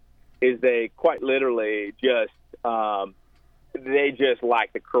that is they quite literally just they just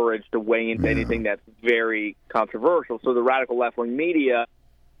lack the courage to weigh into anything that's very controversial. So the radical left-wing media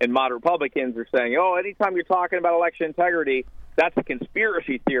and moderate Republicans are saying, anytime you're talking about election integrity, that's a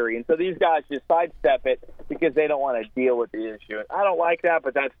conspiracy theory. And so these guys just sidestep it because they don't want to deal with the issue. And I don't like that,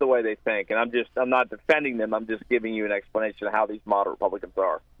 but that's the way they think. And I'm not defending them. I'm just giving you an explanation of how these moderate Republicans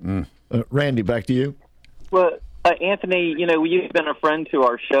are. Randy, back to you. Well, Anthony, you've been a friend to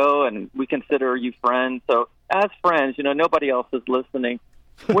our show, and we consider you friends. So as friends, nobody else is listening.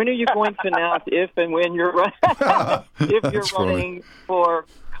 When are you going to announce if and when you're running for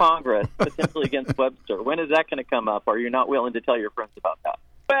Congress, potentially against Webster? When is that going to come up? Or you're not willing to tell your friends about that?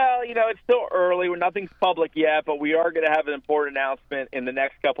 Well, it's still early. Nothing's public yet, but we are going to have an important announcement in the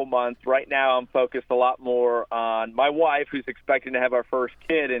next couple months. Right now, I'm focused a lot more on my wife, who's expecting to have our first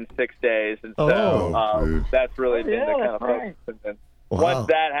kid in 6 days. And so that's really been the kind of focus. And then once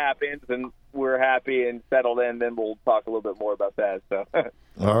that happens and we're happy and settled in, then we'll talk a little bit more about that. So.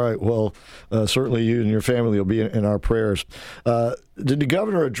 All right. Well, certainly you and your family will be in our prayers. Did the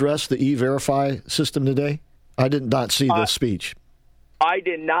governor address the E-Verify system today? I did not see the speech. I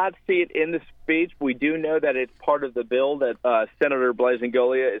did not see it in the speech. We do know that it's part of the bill that Senator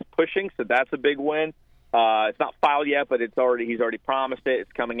Blasingoli is pushing, so that's a big win. It's not filed yet, but he's already promised it.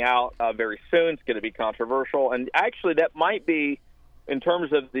 It's coming out very soon. It's going to be controversial. And actually, that might be, in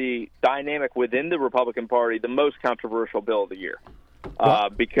terms of the dynamic within the Republican Party, the most controversial bill of the year.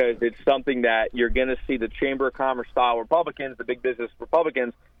 Because it's something that you're going to see the Chamber of Commerce style Republicans, the big business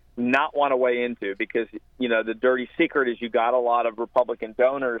Republicans, not want to weigh into, because, the dirty secret is you got a lot of Republican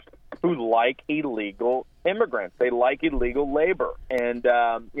donors who like illegal immigrants. They like illegal labor, and,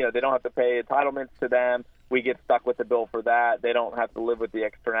 they don't have to pay entitlements to them. We get stuck with the bill for that. They don't have to live with the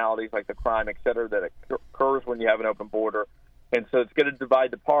externalities like the crime, et cetera, that occurs when you have an open border. And so it's going to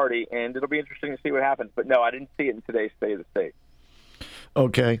divide the party, and it'll be interesting to see what happens. But, no, I didn't see it in today's State of the State.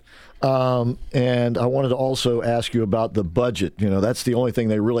 Okay. And I wanted to also ask you about the budget. That's the only thing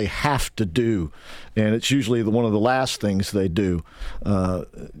they really have to do, and it's usually one of the last things they do.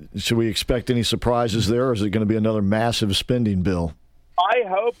 Should we expect any surprises there, or is it going to be another massive spending bill? I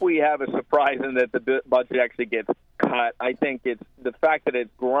hope we have a surprise in that the budget actually gets cut. I think it's the fact that it's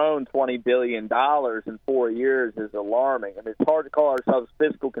grown $20 billion in 4 years is alarming. I mean, it's hard to call ourselves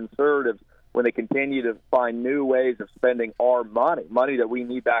fiscal conservatives when they continue to find new ways of spending our money that we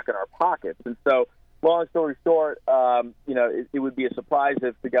need back in our pockets. And so, long story short, it would be a surprise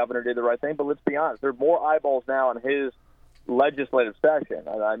if the governor did the right thing. But let's be honest, there are more eyeballs now on his legislative session.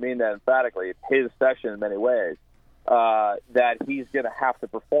 I mean that emphatically. It's his session in many ways. That he's going to have to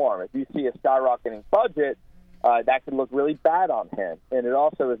perform. If you see a skyrocketing budget, that could look really bad on him, and it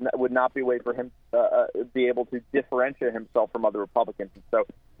also would not be a way for him to be able to differentiate himself from other Republicans. And so,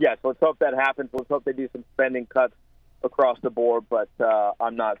 yes, let's hope that happens. Let's hope they do some spending cuts across the board, but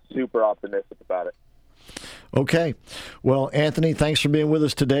I'm not super optimistic about it. Okay. Well, Anthony, thanks for being with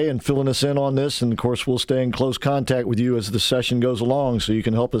us today and filling us in on this. And, of course, we'll stay in close contact with you as the session goes along so you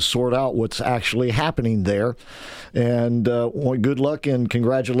can help us sort out what's actually happening there. And good luck and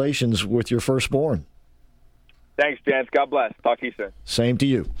congratulations with your firstborn. Thanks, Jens. God bless. Talk to you soon. Same to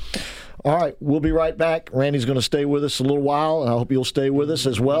you. All right, we'll be right back. Randy's going to stay with us a little while, and I hope you'll stay with us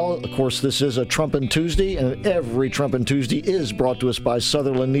as well. Of course, this is a Trumpin' Tuesday, and every Trumpin' Tuesday is brought to us by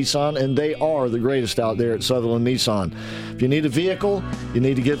Sutherland Nissan, and they are the greatest out there at Sutherland Nissan. If you need a vehicle, you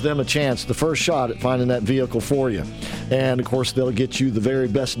need to give them a chance, the first shot at finding that vehicle for you. And, of course, they'll get you the very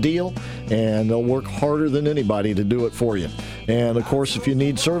best deal, and they'll work harder than anybody to do it for you. And, of course, if you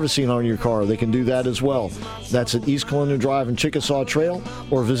need servicing on your car, they can do that as well. That's at East Colonial Drive and Chickasaw Trail,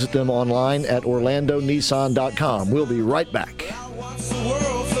 or visit them online at OrlandoNissan.com. We'll be right back.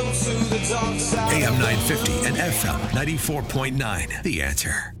 AM 950 and FM 94.9. The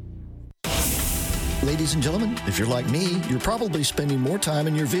Answer. Ladies and gentlemen, if you're like me, you're probably spending more time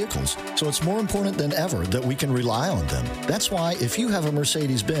in your vehicles, so it's more important than ever that we can rely on them. That's why if you have a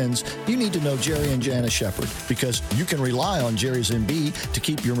Mercedes-Benz, you need to know Jerry and Janice Shepard, because you can rely on Jerry's MB to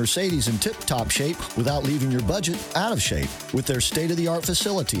keep your Mercedes in tip-top shape without leaving your budget out of shape. With their state-of-the-art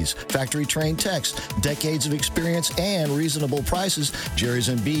facilities, factory-trained techs, decades of experience, and reasonable prices, Jerry's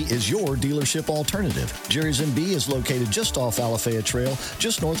MB is your dealership alternative. Jerry's MB is located just off Alafaya Trail,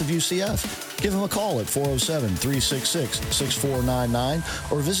 just north of UCF. Give them a call at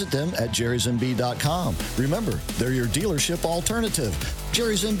 407-366-6499 or visit them at jerrysmb.com. Remember, they're your dealership alternative.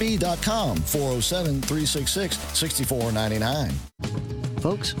 jerrysmb.com, 407-366-6499.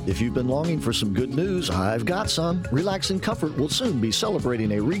 Folks, if you've been longing for some good news, I've got some. Relax and Comfort will soon be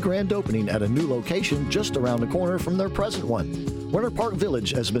celebrating a re-grand opening at a new location just around the corner from their present one. Winter Park Village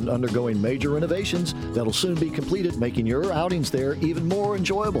has been undergoing major renovations that'll soon be completed, making your outings there even more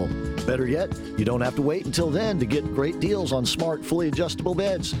enjoyable. Better yet, you don't have to wait until then to get great deals on smart, fully adjustable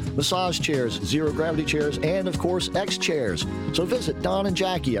beds, massage chairs, zero-gravity chairs, and, of course, X chairs. So visit Don and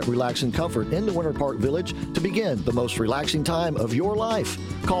Jackie at Relax and Comfort in the Winter Park Village to begin the most relaxing time of your life.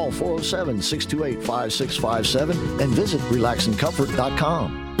 Call 407-628-5657 and visit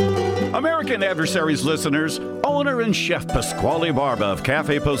relaxandcomfort.com. American Adversaries listeners, owner and chef Pasquale Barba of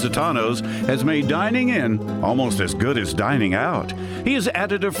Cafe Positano's has made dining in almost as good as dining out. He has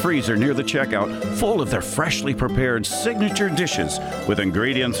added a freezer near the checkout full of their freshly prepared signature dishes with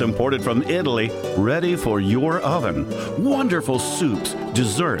ingredients imported from Italy ready for your oven. Wonderful soups,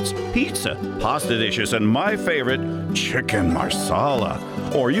 desserts, pizza, pasta dishes, and my favorite, chicken marsala.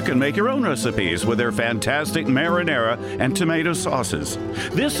 Or you can make your own recipes with their fantastic marinara and tomato sauces.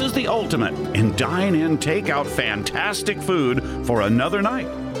 This is the ultimate in dine-in, take-out fantastic food for another night.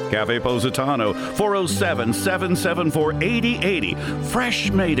 Cafe Positano, 407-774-8080.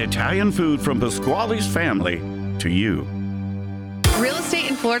 Fresh-made Italian food from Pasquale's family to you. Real estate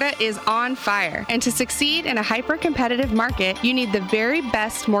in Florida is on fire, and to succeed in a hyper-competitive market, you need the very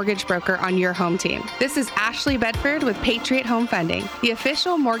best mortgage broker on your home team. This is Ashley Bedford with Patriot Home Funding, the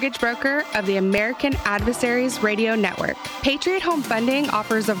official mortgage broker of the American Adversaries Radio Network. Patriot Home Funding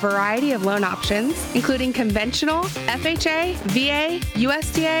offers a variety of loan options, including conventional, FHA, VA,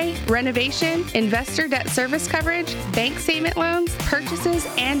 USDA, renovation, investor debt service coverage, bank statement loans, purchases,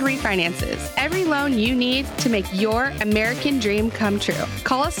 and refinances. Every loan you need to make your American dream come come true.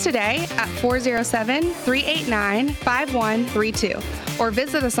 Call us today at 407-389-5132 or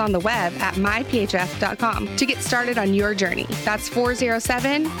visit us on the web at myphf.com to get started on your journey. That's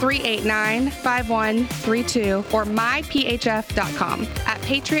 407-389-5132 or myphf.com. At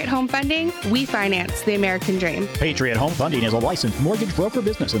Patriot Home Funding, we finance the American dream. Patriot Home Funding is a licensed mortgage broker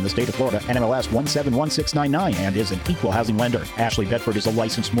business in the state of Florida, NMLS 171699, and is an equal housing lender. Ashley Bedford is a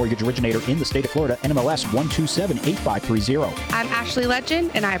licensed mortgage originator in the state of Florida, NMLS 1278530. I'm Ashley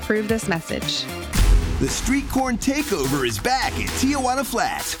Legend, and I approve this message. The Street Corn Takeover is back at Tijuana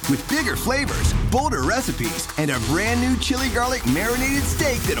Flats with bigger flavors, bolder recipes, and a brand new chili garlic marinated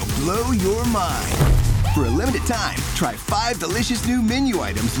steak that'll blow your mind. For a limited time, try 5 delicious new menu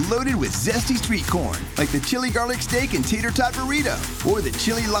items loaded with zesty street corn, like the chili garlic steak and tater tot burrito, or the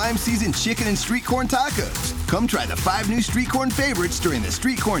chili lime seasoned chicken and street corn tacos. Come try the 5 new street corn favorites during the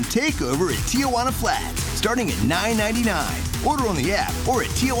Street Corn Takeover at Tijuana Flats, starting at $9.99. Order on the app or at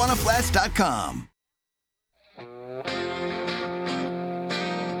TijuanaFlats.com.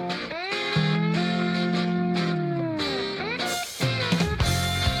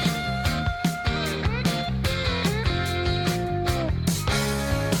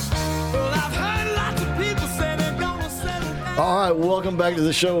 All right, welcome back to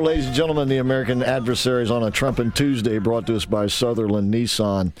the show, ladies and gentlemen. The American Adversaries on a Trumpin' Tuesday, brought to us by Sutherland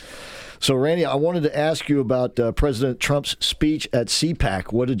Nissan. So, Randy, I wanted to ask you about President Trump's speech at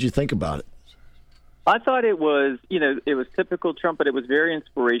CPAC. What did you think about it? I thought it was, it was typical Trump, but it was very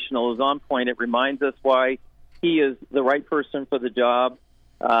inspirational. It was on point. It reminds us why he is the right person for the job.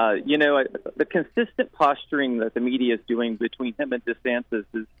 The consistent posturing that the media is doing between him and DeSantis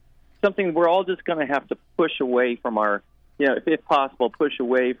is something we're all just going to have to push away from our, if possible, push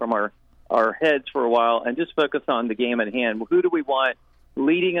away from our heads for a while and just focus on the game at hand. Who do we want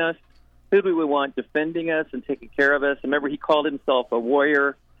leading us? Who do we want defending us and taking care of us? Remember, he called himself a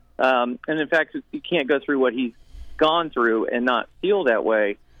warrior. And in fact, you can't go through what he's gone through and not feel that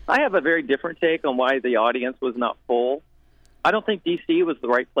way. I have a very different take on why the audience was not full. I don't think D.C. was the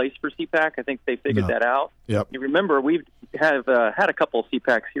right place for CPAC. I think they figured that out. Yep. You remember, we have had a couple of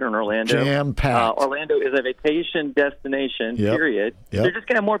CPACs here in Orlando. Jam-packed. Orlando is a vacation destination, period. Yep. They're just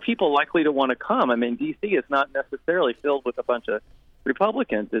going to have more people likely to want to come. I mean, D.C. is not necessarily filled with a bunch of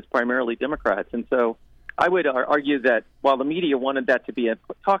Republicans. It's primarily Democrats. And so I would argue that while the media wanted that to be a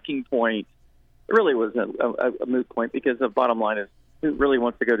talking point, it really was a moot point, because the bottom line is, who really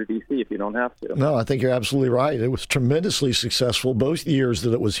wants to go to D.C. if you don't have to? No, I think you're absolutely right. It was tremendously successful both years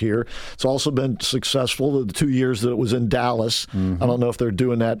that it was here. It's also been successful the 2 years that it was in Dallas. Mm-hmm. I don't know if they're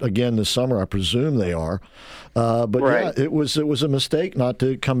doing that again this summer. I presume they are. But right. Yeah, it was a mistake not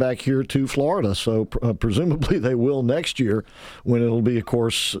to come back here to Florida. So presumably they will next year, when it'll be, of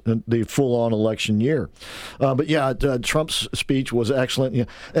course, the full-on election year. But yeah, Trump's speech was excellent. Yeah.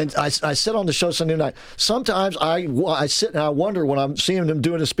 And I said on the show Sunday night, sometimes I sit and I wonder when I'm seeing him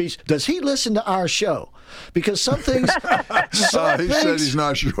doing a speech, does he listen to our show? Because some things, he said he's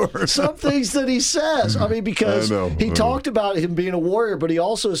not sure. Some things that he says, I mean, because he talked about him being a warrior, but he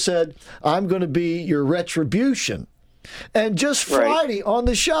also said, I'm going to be your retribution. And just Friday on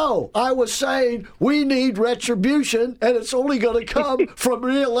the show, I was saying we need retribution, and it's only going to come from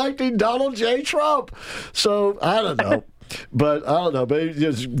re-electing Donald J. Trump. So I don't know. But I don't know. But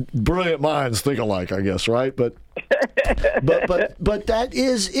just brilliant minds think alike, I guess, right? But that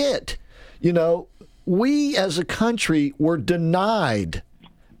is it. We as a country were denied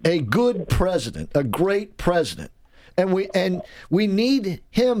a good president, a great president, and we need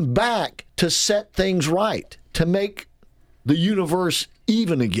him back to set things right, to make the universe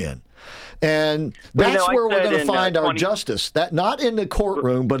even again. And that's where we're going to find our justice. That not in the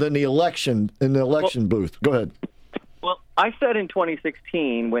courtroom, but in the election booth. Go ahead. Well, I said in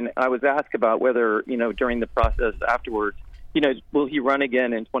 2016, when I was asked about whether, during the process afterwards, will he run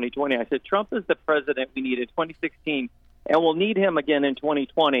again in 2020? I said, Trump is the president we need in 2016, and we'll need him again in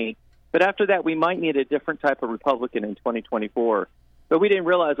 2020. But after that, we might need a different type of Republican in 2024. But we didn't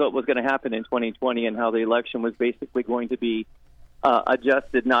realize what was going to happen in 2020 and how the election was basically going to be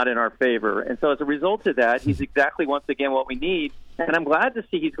adjusted not in our favor. And so as a result of that, he's exactly, once again, what we need. And I'm glad to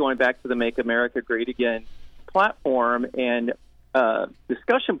see he's going back to the Make America Great Again platform and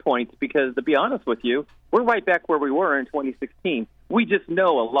discussion points, because to be honest with you, we're right back where we were in 2016. We just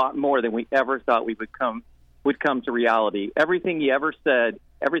know a lot more than we ever thought we would come to reality. Everything he ever said,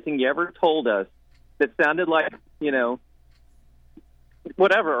 everything he ever told us that sounded like,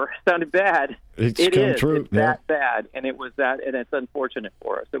 whatever sounded bad. It is. True. It's that bad, and it was that, and it's unfortunate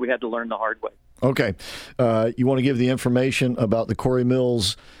for us that we had to learn the hard way. Okay. You want to give the information about the Corey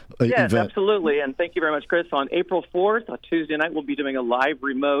Mills event? Yes, absolutely. And thank you very much, Chris. On April 4th, on Tuesday night, we'll be doing a live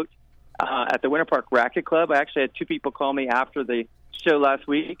remote at the Winter Park Racket Club. I actually had 2 people call me after the show last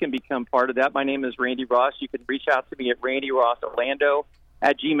week and become part of that. My name is Randy Ross. You can reach out to me at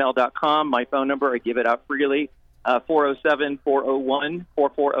randyrossorlando@gmail.com. My phone number, I give it out freely,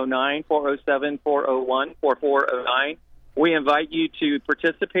 407-401-4409, 407-401-4409. We invite you to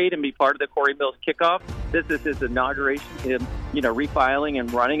participate and be part of the Corey Mills kickoff. This is his inauguration, refiling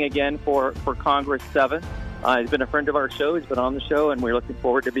and running again for Congress 7. He's been a friend of our show. He's been on the show, and we're looking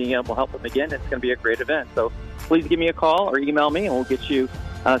forward to being able to help him again. It's going to be a great event. So please give me a call or email me, and we'll get you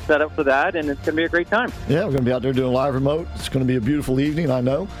set up for that, and it's going to be a great time. Yeah, we're going to be out there doing live remote. It's going to be a beautiful evening, I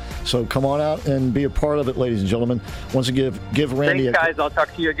know. So come on out and be a part of it, ladies and gentlemen. Once again, give Randy Thanks, guys. I'll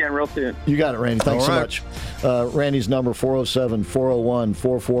talk to you again real soon. You got it, Randy. Thanks so much. Randy's number,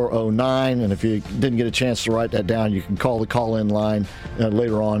 407-401-4409. And if you didn't get a chance to write that down, you can call the call-in line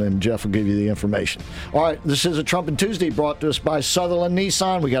later on, and Jeff will give you the information. All right, this is a Trumpin' Tuesday brought to us by Sutherland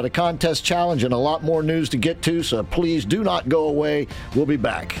Nissan. We got a contest challenge and a lot more news to get to, so please do not go away. We'll be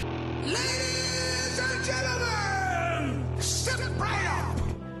back. Ladies and gentlemen, sit right up.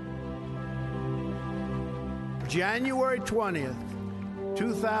 January 20th,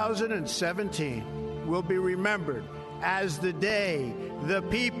 2017 will be remembered as the day the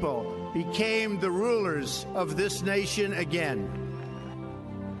people became the rulers of this nation again.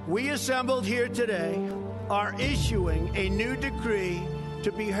 We assembled here today are issuing a new decree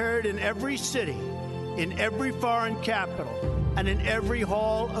to be heard in every city, in every foreign capital, and in every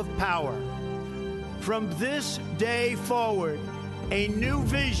hall of power. From this day forward, a new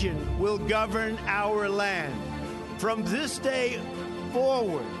vision will govern our land. From this day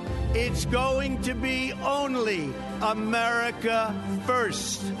forward, it's going to be only America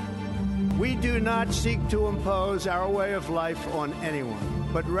first. We do not seek to impose our way of life on anyone,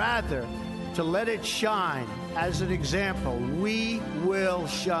 but rather to let it shine as an example. We will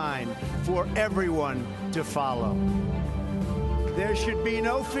shine for everyone to follow. There should be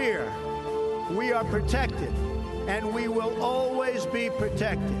no fear. We are protected, and we will always be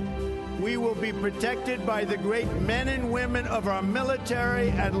protected. We will be protected by the great men and women of our military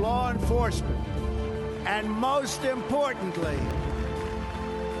and law enforcement. And most importantly,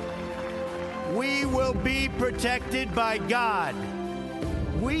 we will be protected by God.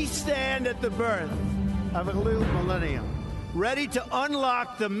 We stand at the birth of a new millennium, ready to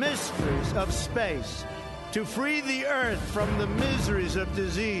unlock the mysteries of space, to free the earth from the miseries of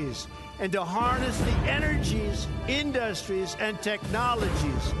disease, and to harness the energies, industries, and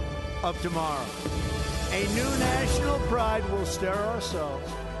technologies of tomorrow. A new national pride will stir our souls,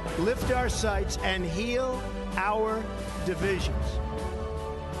 lift our sights, and heal our divisions.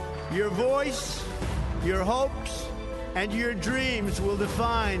 Your voice, your hopes, and your dreams will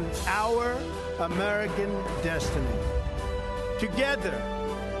define our American destiny. Together,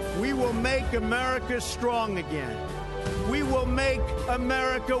 we will make America strong again. We will make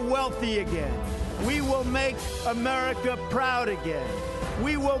America wealthy again. We will make America proud again.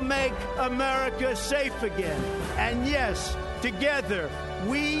 We will make America safe again. And yes, together,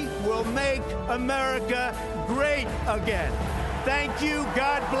 we will make America great again. Thank you,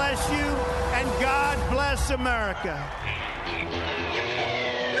 God bless you, and God bless America.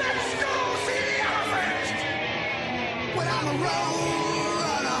 Let's go see the elephant. When I'm a road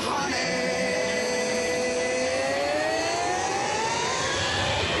runner, honey.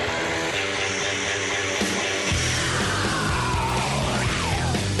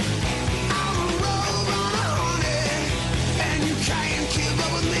 I'm a road runner, honey, and you can't keep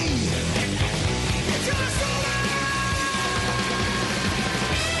up with me. It's just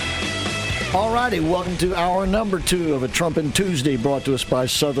All righty, welcome to hour number 2 of a Trumpin' Tuesday brought to us by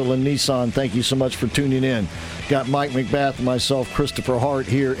Sutherland Nissan. Thank you so much for tuning in. Got Mike McBath and myself, Christopher Hart,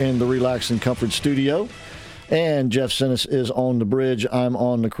 here in the Relax and Comfort studio. And Jeff Sinis is on the bridge. I'm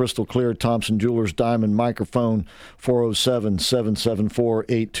on the crystal clear Thompson Jewelers Diamond microphone.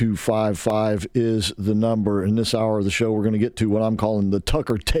 407-774-8255 is the number. In this hour of the show, we're going to get to what I'm calling the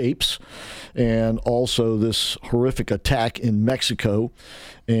Tucker tapes, and also this horrific attack in Mexico.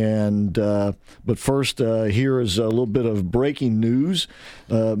 And but first, here is a little bit of breaking news.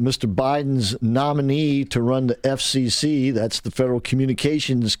 Mr. Biden's nominee to run the FCC, that's the Federal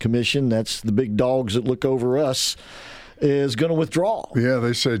Communications Commission, that's the big dogs that look over us, is going to withdraw. Yeah,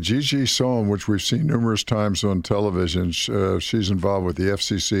 they said Gigi Sohn, which we've seen numerous times on television, she's involved with the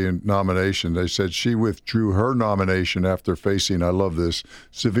FCC nomination. They said she withdrew her nomination after facing, I love this,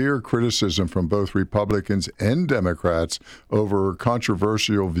 severe criticism from both Republicans and Democrats over her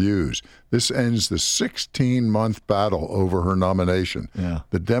controversial views. This ends the 16-month battle over her nomination. Yeah.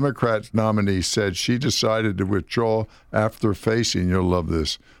 The Democrat nominee said she decided to withdraw after facing, you'll love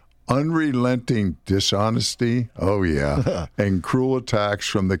this, unrelenting dishonesty, and cruel attacks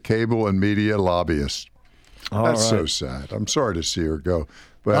from the cable and media lobbyists. That's so sad. I'm sorry to see her go.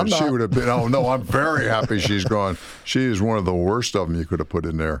 But she would have been, I'm very happy she's gone. She is one of the worst of them you could have put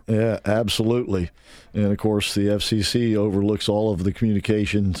in there. Yeah, absolutely. And, of course, the FCC overlooks all of the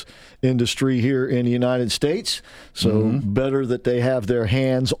communications industry here in the United States. So better that they have their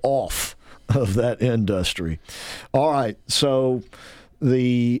hands off of that industry. All right, so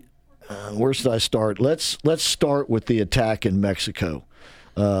where should I start? Let's start with the attack in Mexico.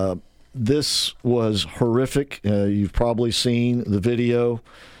 This was horrific. You've probably seen the video.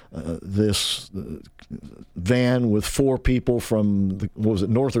 This van with 4 people from,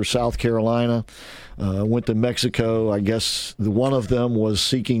 North or South Carolina, went to Mexico. I guess one of them was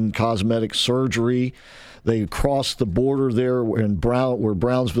seeking cosmetic surgery. They crossed the border there where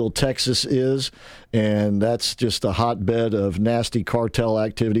Brownsville, Texas is, and that's just a hotbed of nasty cartel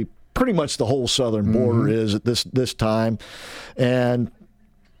activity. Pretty much the whole southern border is at this time. And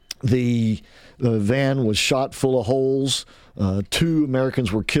the van was shot full of holes. 2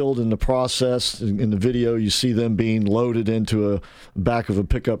 Americans were killed in the process. In the video, you see them being loaded into a back of a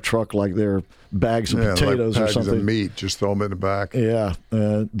pickup truck like they're bags of potatoes like or something. Bags of meat, just throw them in the back. Yeah,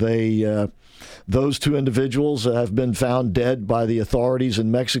 those 2 individuals have been found dead by the authorities in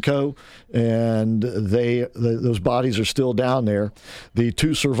Mexico, and those bodies are still down there. The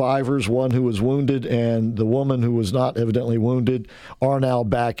 2 survivors, one who was wounded and the woman who was not evidently wounded, are now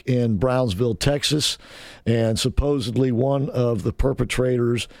back in Brownsville, Texas, and supposedly one of the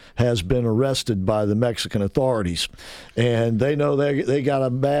perpetrators has been arrested by the Mexican authorities. And they know they got a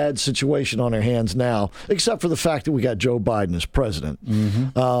bad situation on their hands now, except for the fact that we got Joe Biden as president,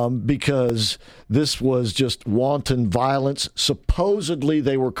 because this was just wanton violence. Supposedly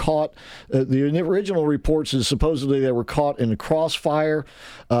they were caught, the original reports is supposedly they were caught in a crossfire,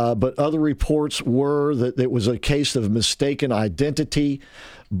 but other reports were that it was a case of mistaken identity.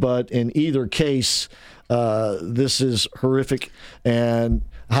 But in either case, this is horrific. And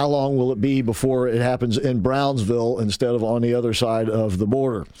how long will it be before it happens in Brownsville instead of on the other side of the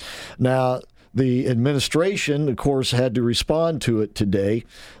border? Now, the administration, of course, had to respond to it today.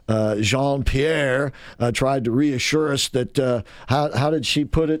 Jean-Pierre tried to reassure us that, how did she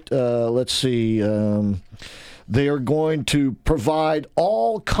put it? Let's see. They are going to provide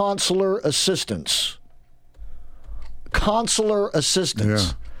all consular assistance. Consular assistance.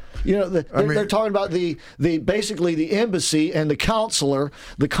 Yeah. You know, they're talking about the basically the embassy and the consulate.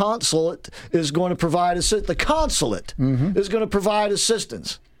 The consulate is going to provide assistance. The consulate is going to provide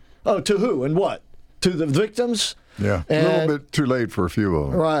assistance. Oh, to who and what? To the victims? Yeah, a little bit too late for a few of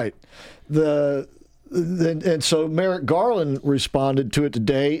them. Right. And so Merrick Garland responded to it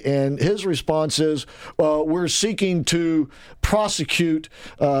today, and his response is, we're seeking to prosecute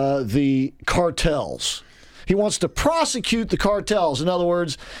the cartels. He wants to prosecute the cartels. In other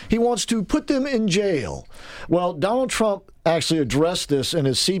words, he wants to put them in jail. Well, Donald Trump actually addressed this in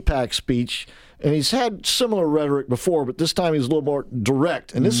his CPAC speech, and he's had similar rhetoric before, but this time he's a little more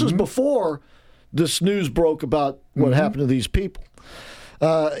direct. And this was before this news broke about what happened to these people.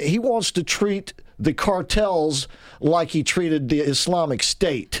 He wants to treat the cartels like he treated the Islamic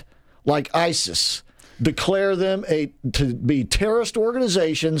State, like ISIS. Declare them to be terrorist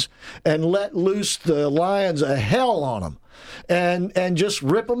organizations and let loose the lions of hell on them and just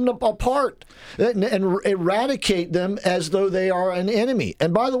rip them apart and eradicate them as though they are an enemy.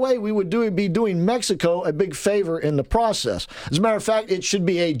 And by the way, we would be doing Mexico a big favor in the process. As a matter of fact, it should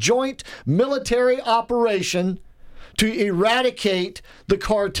be a joint military operation to eradicate the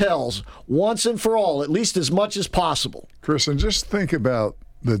cartels once and for all, at least as much as possible. Chris, and just think about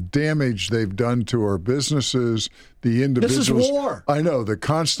the damage they've done to our businesses, the individuals. This is war. I know, the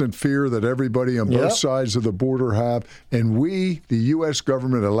constant fear that everybody on both sides of the border have. And the U.S.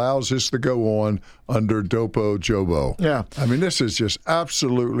 government, allows this to go on under Dopo Jobo. Yeah. I mean, this is just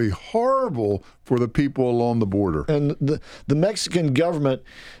absolutely horrible for the people along the border. And the Mexican government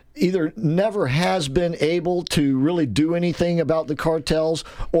either never has been able to really do anything about the cartels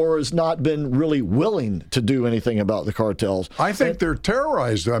or has not been really willing to do anything about the cartels. I think they're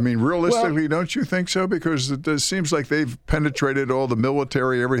terrorized. I mean, realistically, don't you think so? Because it seems like they've penetrated all the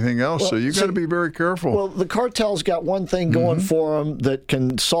military, everything else, so you got to be very careful. Well, the cartels got one thing going for them that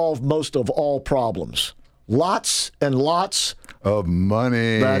can solve most of all problems. Lots and lots of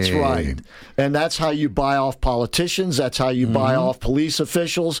money. That's right. And that's how you buy off politicians. That's how you buy off police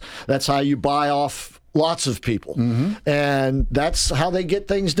officials. That's how you buy off lots of people. And that's how they get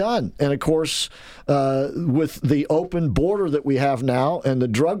things done. And, of course, with the open border that we have now and the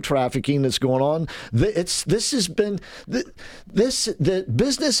drug trafficking that's going on, the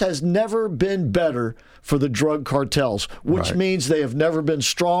business has never been better for the drug cartels, which means they have never been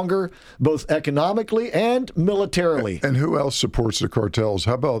stronger, both economically and militarily. And who else supports the cartels?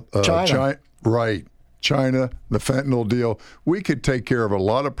 How about China? China, the fentanyl deal. We could take care of a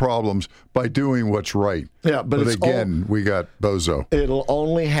lot of problems by doing what's right. Yeah, but again, we got bozo. It'll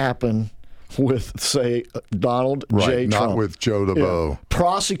only happen with, say, Donald J. Trump. Not with Joe DeBoe.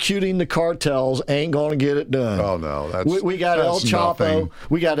 Prosecuting the cartels ain't going to get it done. Oh, no. We got El Chapo. Nothing.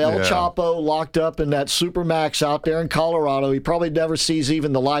 We got El Chapo locked up in that Supermax out there in Colorado. He probably never sees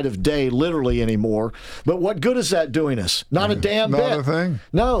even the light of day, literally, anymore. But what good is that doing us? Not a damn bit. Not a thing.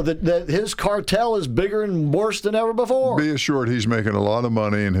 No, that his cartel is bigger and worse than ever before. Be assured he's making a lot of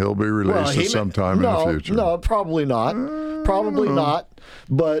money, and he'll be released at some time in the future. No, probably not. Probably not.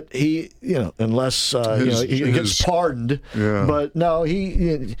 But he, unless he gets pardoned. Yeah. But no,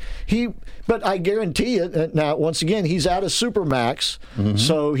 he. But I guarantee you. Now, once again, he's out of Supermax,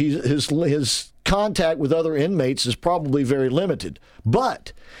 so his contact with other inmates is probably very limited.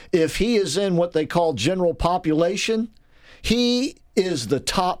 But if he is in what they call general population, he is the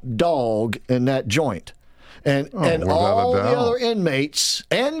top dog in that joint, and all the other inmates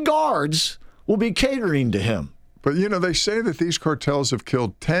and guards will be catering to him. But, they say that these cartels have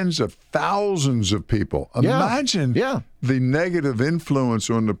killed tens of thousands of people. Imagine the negative influence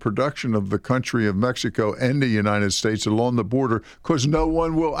on the production of the country of Mexico and the United States along the border, because no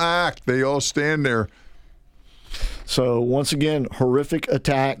one will act. They all stand there. So, once again, horrific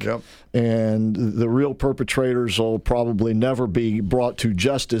attack, and the real perpetrators will probably never be brought to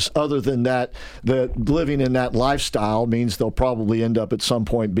justice. Other than that living in that lifestyle means they'll probably end up at some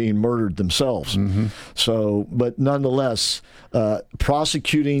point being murdered themselves. So, but nonetheless,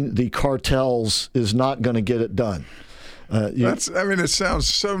 prosecuting the cartels is not going to get it done. It sounds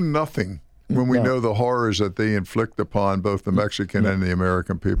so nothing. When we know the horrors that they inflict upon both the Mexican and the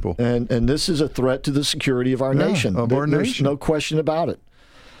American people. And this is a threat to the security of our nation. There's no question about it.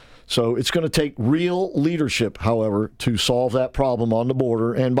 So it's going to take real leadership, however, to solve that problem on the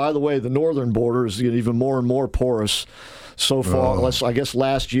border. And by the way, the northern border is getting even more and more porous. So far, I guess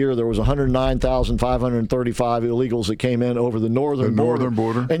last year there was 109,535 illegals that came in over the northern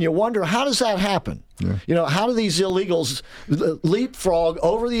border. And you wonder, how does that happen? How do these illegals leapfrog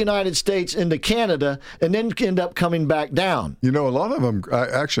over the United States into Canada and then end up coming back down? A lot of them,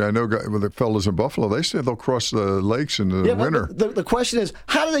 I know the fellas in Buffalo, they say they'll cross the lakes in the winter. But the question is,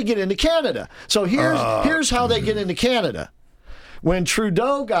 how do they get into Canada? So here's how they get into Canada. When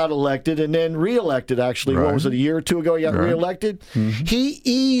Trudeau got elected and then reelected, actually, what was it, a year or two ago he got reelected? He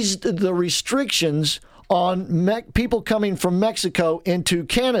eased the restrictions on people coming from Mexico into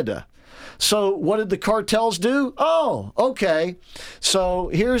Canada. So what did the cartels do? Oh, okay. So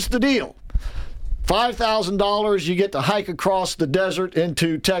here's the deal. $5,000, you get to hike across the desert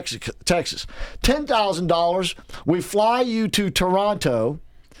into Texas. $10,000, we fly you to Toronto.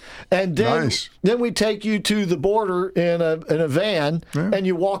 And then we take you to the border in a van, and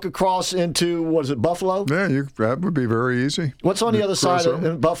you walk across into, Buffalo? Yeah, that would be very easy. What's on the other side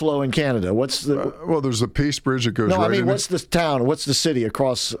of Buffalo in Canada? What's the? Well, there's the Peace Bridge that goes right in. What's the town? What's the city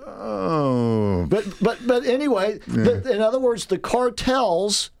across? Oh. But anyway, in other words, the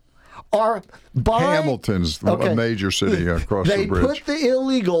cartels are buying. Hamilton's a major city across the bridge. They put the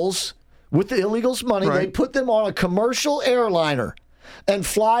illegals, with the illegals' money, they put them on a commercial airliner and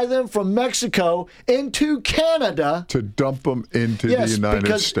fly them from Mexico into Canada. To dump them into the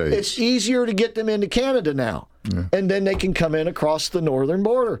United States. It's easier to get them into Canada now. And then they can come in across the northern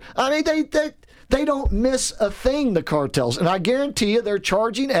border. I mean, they don't miss a thing, the cartels. And I guarantee you they're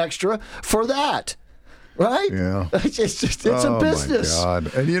charging extra for that. Right? Yeah. It's a business. Oh, my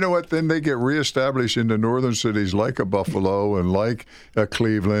God. And you know what? Then they get reestablished into northern cities like a Buffalo and like a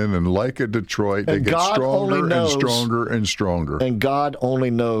Cleveland and like a Detroit. They get stronger and stronger and stronger. And God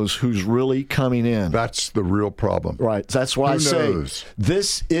only knows who's really coming in. That's the real problem. Right. That's why I say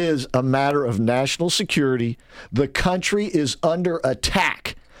this is a matter of national security. The country is under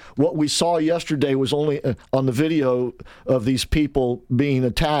attack. what we saw yesterday was only on the video of these people being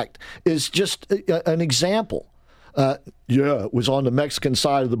attacked is just an example. It was on the Mexican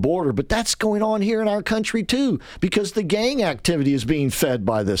side of the border, but that's going on here in our country too, because the gang activity is being fed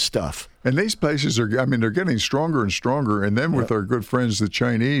by this stuff. And these places they're getting stronger and stronger. And then with our good friends, the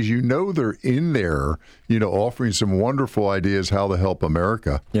Chinese, they're in there, offering some wonderful ideas how to help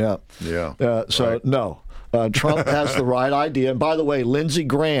America. Yeah. No. Trump has the right idea. And by the way, Lindsey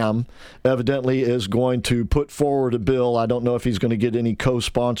Graham evidently is going to put forward a bill. I don't know if he's going to get any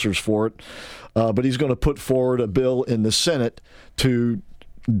co-sponsors for it, but he's going to put forward a bill in the Senate to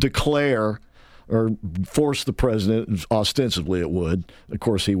declare or force the president, ostensibly it would. Of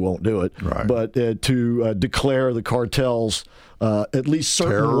course, he won't do it. Right. But to declare the cartels, at least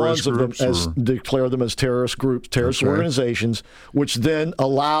certain terrorist ones of them, declare them as terrorist groups, terrorist organizations, which then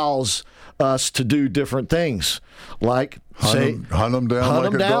allows us to do different things, like hunt them down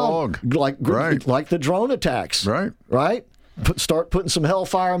like a dog, like the drone attacks. Right. Start putting some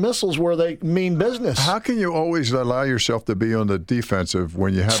Hellfire missiles where they mean business. How can you always allow yourself to be on the defensive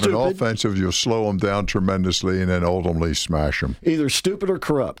when you have an offensive? You'll slow them down tremendously and then ultimately smash them. Either stupid or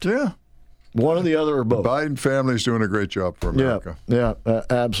corrupt. Yeah. One or the other or both. The Biden family's doing a great job for America. Yeah,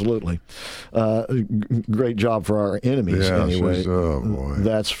 absolutely. Great job for our enemies, anyway. Oh, boy.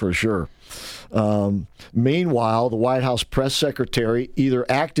 That's for sure. Meanwhile, the White House press secretary either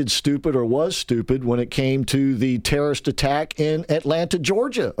acted stupid or was stupid when it came to the terrorist attack in Atlanta,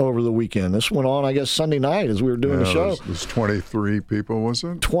 Georgia over the weekend. This went on, I guess, Sunday night as we were doing the show. It was 23 people, was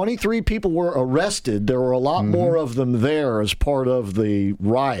it? 23 people were arrested. There were a lot more of them there as part of the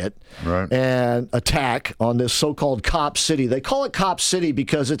riot and attack on this so-called Cop City. They call it Cop City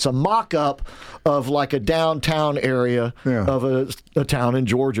because it's a mock-up of like a downtown area of a town in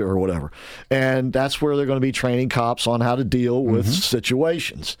Georgia or whatever. And that's where they're going to be training cops on how to deal with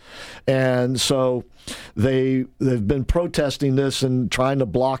situations. And so they've been protesting this and trying to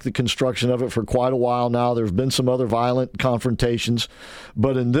block the construction of it for quite a while now. There's been some other violent confrontations.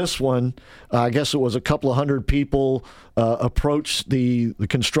 But in this one, I guess it was a couple of hundred people approached the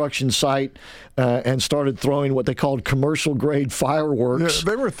construction site and started throwing what they called commercial-grade fireworks.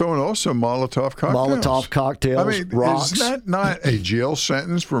 Yeah, they were throwing also Molotov cocktails. I mean, rocks. Is that not a jail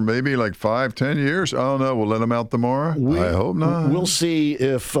sentence for maybe like 5-10 years? I don't know. We'll let them out tomorrow? I hope not. We'll see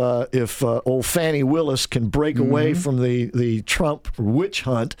if old Fannie Willis can break away from the Trump witch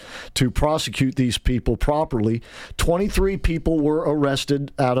hunt to prosecute these people properly. 23 people were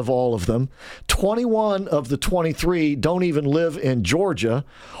arrested out of all of them. 21 of the 23 don't even live in Georgia.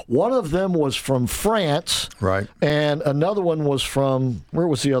 One of them was from France. Right. And another one was from, where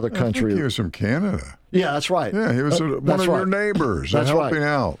was the other country? I think he was from Canada. Yeah, that's right. Yeah, he was one of your neighbors helping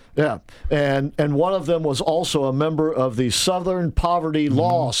out. Yeah, and one of them was also a member of the Southern Poverty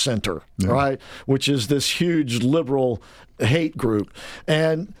Law Center, right, which is this huge liberal hate group.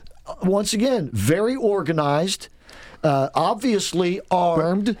 And once again, very organized, obviously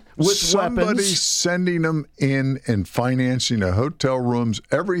armed with somebody weapons. Sending them in and financing the hotel rooms,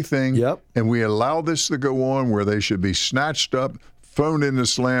 everything. Yep. And we allow this to go on where they should be snatched up, thrown in the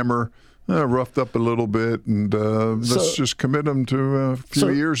slammer, roughed up a little bit, and let's just commit them to a few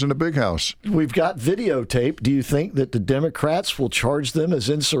years in the big house. We've got videotape. Do you think that the Democrats will charge them as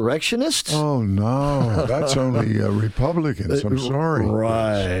insurrectionists? Oh, no. That's only Republicans. I'm sorry.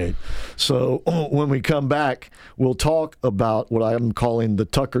 Right. So when we come back, we'll talk about what I'm calling the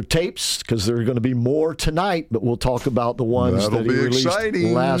Tucker tapes, because there are going to be more tonight, but we'll talk about the ones that he released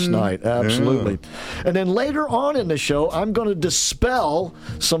last night. Absolutely. Yeah. And then later on in the show, I'm going to dispel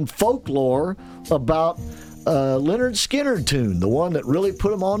some folklore about Leonard Skinner tune, the one that really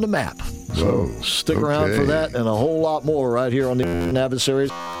put him on the map. So stick around for that and a whole lot more right here on the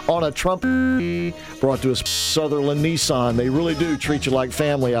Adversaries on a Trump brought to us Sutherland Nissan. They really do treat you like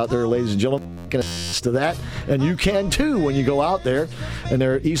family out there, ladies and gentlemen. To that, and you can too when you go out there. And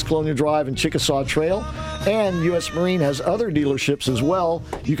they're at East Colonial Drive and Chickasaw Trail. And U.S. Marine has other dealerships as well.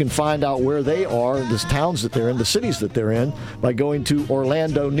 You can find out where they are, the towns that they're in, the cities that they're in, by going to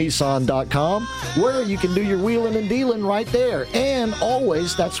OrlandoNissan.com, where you can do your wheeling and dealing right there. And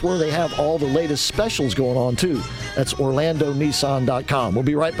always, that's where they have all the latest specials going on too. That's OrlandoNissan.com. We'll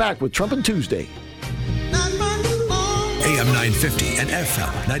be right back with Trumpin' Tuesday. AM 950 and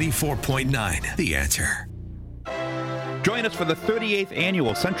FM 94.9. The Answer. Join us for the 38th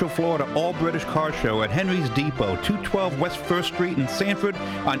Annual Central Florida All-British Car Show at Henry's Depot, 212 West 1st Street in Sanford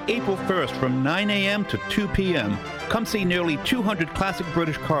on April 1st from 9 a.m. to 2 p.m. Come see nearly 200 classic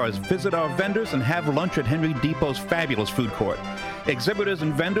British cars, visit our vendors, and have lunch at Henry Depot's fabulous food court. Exhibitors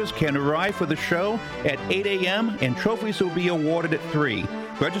and vendors can arrive for the show at 8 a.m. and trophies will be awarded at 3.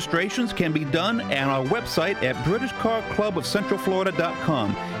 Registrations can be done on our website at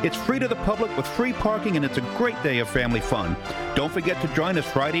BritishCarClubOfCentralFlorida.com. It's free to the public with free parking, and it's a great day of family fun. Don't forget to join us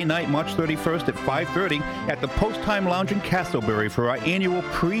Friday night, March 31st at 5:30 at the Post Time Lounge in Castleberry for our annual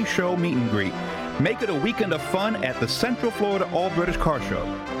pre-show meet and greet. Make it a weekend of fun at the Central Florida All-British Car Show.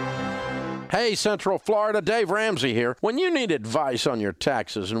 Hey, Central Florida, Dave Ramsey here. When you need advice on your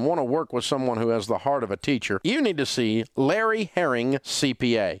taxes and want to work with someone who has the heart of a teacher, you need to see Larry Herring,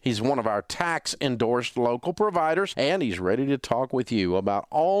 CPA. He's one of our tax-endorsed local providers, and he's ready to talk with you about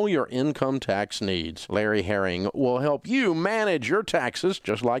all your income tax needs. Larry Herring will help you manage your taxes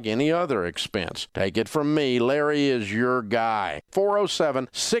just like any other expense. Take it from me, Larry is your guy.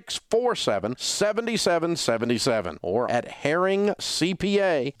 407-647-7777 or at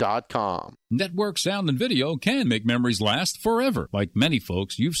herringcpa.com. Network sound and video can make memories last forever. Like many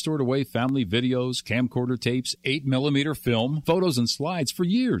folks, you've stored away family videos, camcorder tapes, 8mm film, photos, and slides for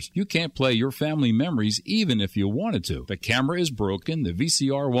years. You can't play your family memories even if you wanted to. The camera is broken, the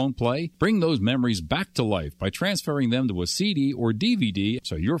VCR won't play. Bring those memories back to life by transferring them to a CD or DVD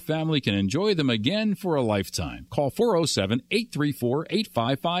so your family can enjoy them again for a lifetime. Call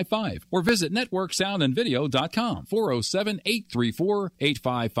 407-834-8555 or visit networksoundandvideo.com.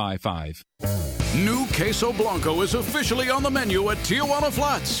 407-834-8555. New Queso Blanco is officially on the menu at Tijuana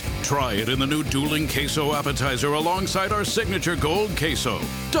Flats. Try it in the new dueling queso appetizer alongside our signature gold queso.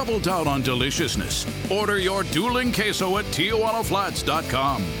 Double down on deliciousness. Order your dueling queso at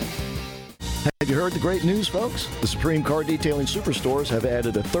TijuanaFlats.com. Have you heard the great news, folks? The Supreme Car Detailing Superstores have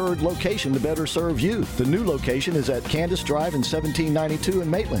added a third location to better serve you. The new location is at Candace Drive in 1792 in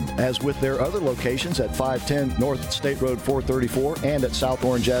Maitland. As with their other locations at 510 North State Road 434 and at South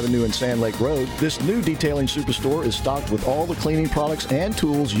Orange Avenue and Sand Lake Road, this new detailing superstore is stocked with all the cleaning products and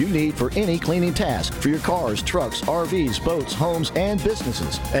tools you need for any cleaning task for your cars, trucks, RVs, boats, homes, and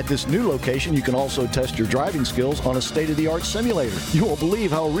businesses. At this new location, you can also test your driving skills on a state-of-the-art simulator. You won't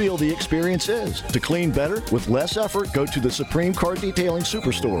believe how real the experience is. To clean better with less effort, go to the Supreme Car Detailing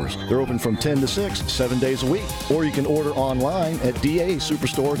Superstores. They're open from 10 to 6, 7 days a week. Or you can order online at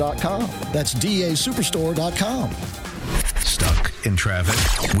DASuperstore.com. That's DASuperstore.com. Stuck in traffic?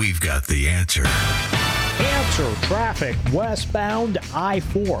 We've got the answer. Answer traffic westbound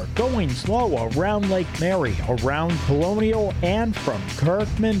I-4 going slow around Lake Mary, around Colonial, and from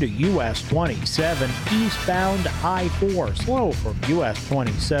Kirkman to US 27. Eastbound I-4 slow from US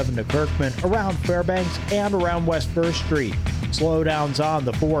 27 to Kirkman, around Fairbanks and around West 1st Street. Slowdowns on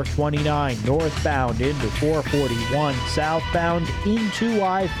the 429 northbound into 441 southbound into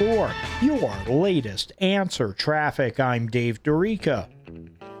I-4. Your latest Answer Traffic. I'm Dave Dorica.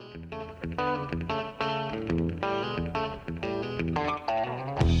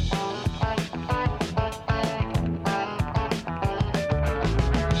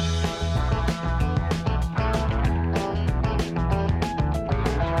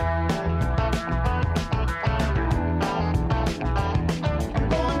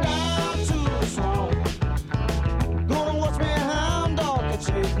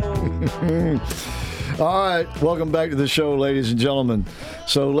 All right, welcome back to the show, ladies and gentlemen.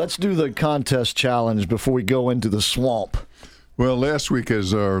 So let's do the contest challenge before we go into the swamp. Well, last week,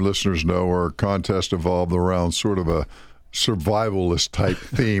 as our listeners know, our contest evolved around sort of a survivalist type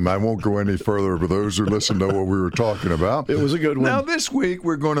theme. I won't go any further, but those who listen know what we were talking about. It was a good one. Now, this week,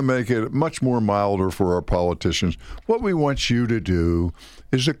 we're going to make it much more milder for our politicians. What we want you to do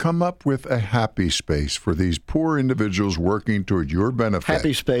is to come up with a happy space for these poor individuals working toward your benefit.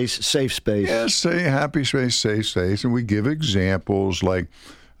 Happy space, safe space. Yes, say happy space, safe space. And we give examples like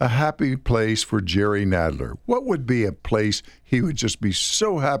a happy place for Jerry Nadler. What would be a place he would just be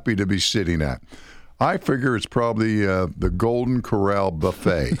so happy to be sitting at? I figure it's probably the Golden Corral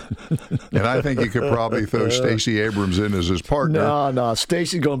Buffet. And I think you could probably throw Stacey Abrams in as his partner. No.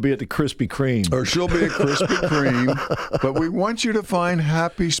 Stacey's going to be at the Krispy Kreme. Or she'll be at Krispy Kreme. But we want you to find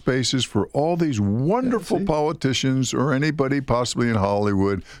happy spaces for all these wonderful politicians or anybody possibly in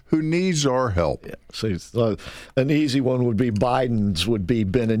Hollywood who needs our help. Yeah. So an easy one would be Biden's would be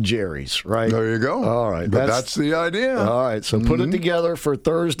Ben and Jerry's, right? There you go. All right. But that's the idea. All right. So put it together for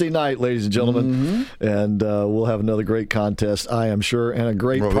Thursday night, ladies and gentlemen. And we'll have another great contest, I am sure, and a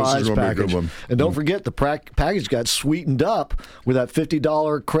great prize package. And don't forget, the package got sweetened up with that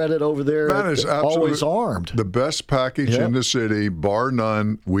 $50 credit over there. That is Always Armed. The best package in the city, bar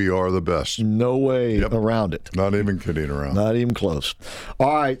none. We are the best. No way around it. Not even kidding around. Not even close.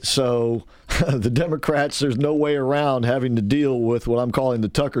 All right, so the Democrats, there's no way around having to deal with what I'm calling the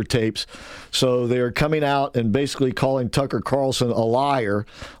Tucker tapes. So they're coming out and basically calling Tucker Carlson a liar.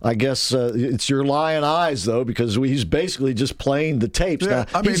 I guess it's your lie lying eyes, though, because he's basically just playing the tapes. Yeah,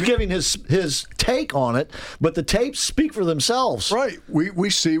 now, he's giving his take on it, but the tapes speak for themselves. Right. We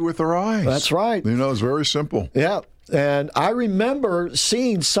see with our eyes. That's right. It's very simple. Yeah. And I remember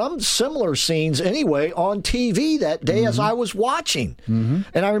seeing some similar scenes anyway on TV that day as I was watching. And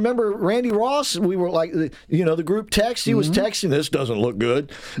I remember Randy Ross, we were like, the group text, he was texting, this doesn't look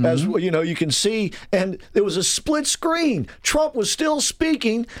good. As you can see, and it was a split screen. Trump was still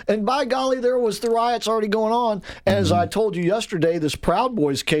speaking, and by golly, there was the riots already going on. And as I told you yesterday, this Proud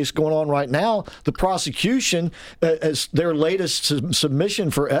Boys case going on right now, the prosecution, as their latest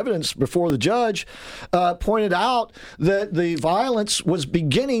submission for evidence before the judge, pointed out that the violence was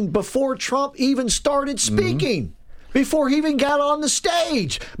beginning before Trump even started speaking, before he even got on the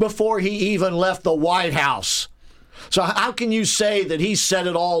stage, before he even left the White House. So how can you say that he set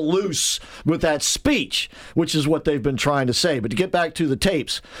it all loose with that speech, which is what they've been trying to say? But to get back to the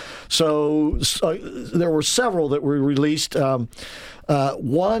tapes, so there were several that were released.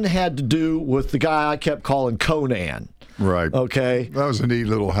 One had to do with the guy I kept calling Conan. Right. Okay. That was a neat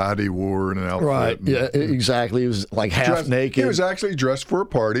little hat he wore in an outfit. Right. Yeah, exactly. He was like half naked. He was actually dressed for a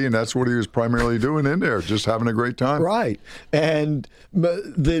party, and that's what he was primarily doing in there, just having a great time. Right. And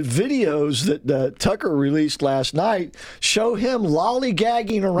the videos that Tucker released last night show him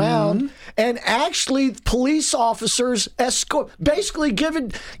lollygagging around, and actually police officers basically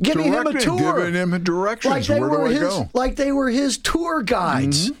giving him a tour. Giving him directions. Where do I go? Like they were his tour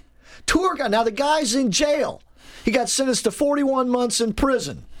guides. Tour guide. Now, the guy's in jail. He got sentenced to 41 months in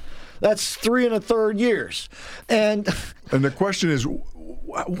prison. That's 3 1/3 years. And the question is,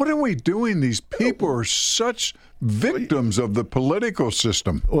 what are we doing? These people are such victims of the political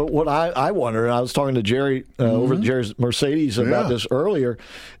system. Well, what I wonder, and I was talking to Jerry over at Jerry's Mercedes about this earlier,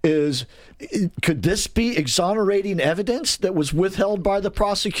 is could this be exonerating evidence that was withheld by the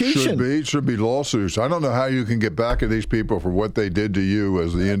prosecution? Should be lawsuits. I don't know how you can get back at these people for what they did to you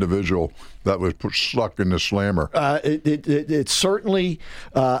as the individual that was stuck in the slammer. It certainly,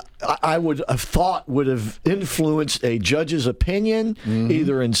 I would have thought, would have influenced a judge's opinion,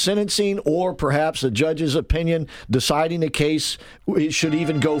 either in sentencing or perhaps a judge's opinion deciding a case should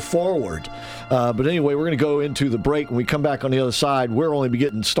even go forward. But anyway, we're going to go into the break. When we come back on the other side, we're only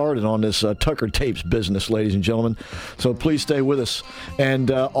getting started on this Tucker Tapes business, ladies and gentlemen. So please stay with us.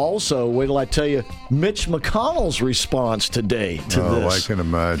 And also, wait till I tell you Mitch McConnell's response today to this. I can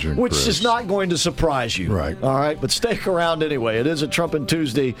imagine, which Chris. is not going to surprise you. Right. All right, but stick around anyway. It is a Trumpin'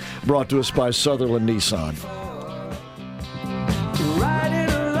 Tuesday brought to us by Sutherland Nissan.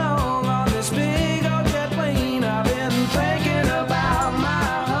 Riding along on this big old jet plane, I've been thinking about my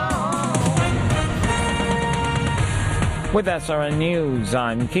home. With SRN News,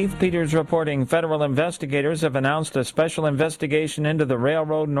 I'm Keith Peters reporting federal investigators have announced a special investigation into the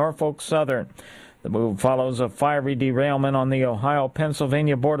railroad Norfolk Southern. The move follows a fiery derailment on the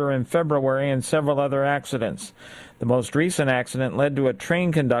Ohio-Pennsylvania border in February and several other accidents. The most recent accident led to a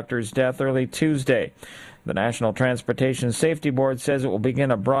train conductor's death early Tuesday. The National Transportation Safety Board says it will begin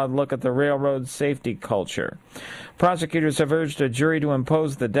a broad look at the railroad safety culture. Prosecutors have urged a jury to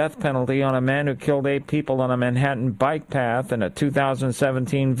impose the death penalty on a man who killed 8 people on a Manhattan bike path in a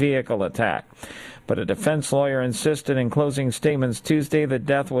 2017 vehicle attack. But a defense lawyer insisted in closing statements Tuesday that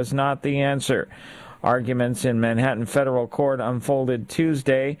death was not the answer. Arguments in Manhattan federal court unfolded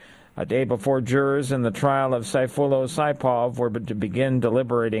Tuesday, a day before jurors in the trial of Sayfullo Saipov were to begin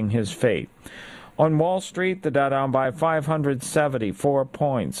deliberating his fate. On Wall Street, the Dow down by 574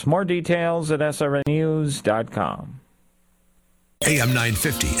 points. More details at srnnews.com. AM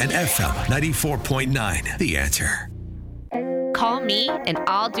 950 and FM 94.9. The Answer. Call me and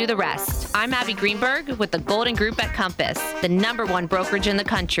I'll do the rest. I'm Abby Greenberg with the Golden Group at Compass, the #1 brokerage in the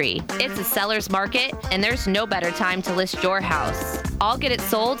country. It's a seller's market, and there's no better time to list your house. I'll get it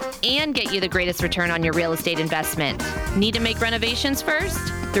sold and get you the greatest return on your real estate investment. Need to make renovations first?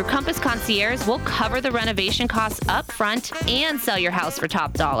 Through Compass Concierge, we'll cover the renovation costs up front and sell your house for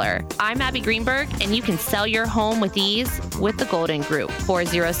top dollar. I'm Abby Greenberg, and you can sell your home with ease with the Golden Group.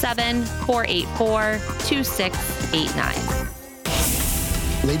 407-484-2689.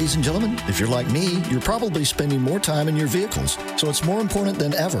 Ladies and gentlemen, if you're like me, you're probably spending more time in your vehicles, so it's more important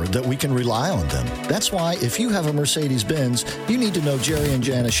than ever that we can rely on them. That's why if you have a Mercedes-Benz, you need to know Jerry and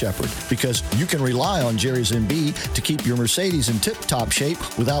Janice Shepard, because you can rely on Jerry's MB to keep your Mercedes in tip-top shape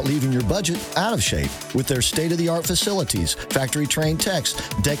without leaving your budget out of shape. With their state-of-the-art facilities, factory-trained techs,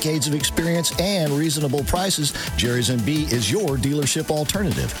 decades of experience, and reasonable prices, Jerry's MB is your dealership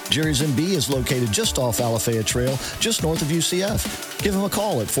alternative. Jerry's MB is located just off Alafaya Trail, just north of UCF. Give them a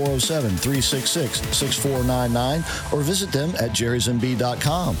call at 407-366-6499 or visit them at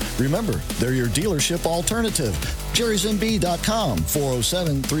jerrysmb.com. Remember, they're your dealership alternative. jerrysmb.com,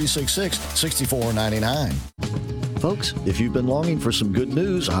 407-366-6499. Folks, if you've been longing for some good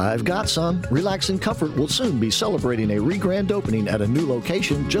news, I've got some. Relax and Comfort will soon be celebrating a re-grand opening at a new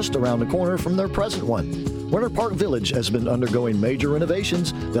location just around the corner from their present one. Winter Park Village has been undergoing major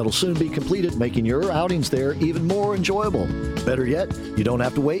renovations that'll soon be completed, making your outings there even more enjoyable. Better yet, you don't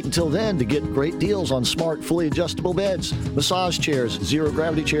have to wait until then to get great deals on smart, fully adjustable beds, massage chairs,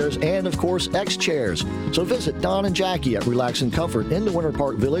 zero-gravity chairs, and, of course, X chairs. So visit Don and Jackie at Relax and Comfort in the Winter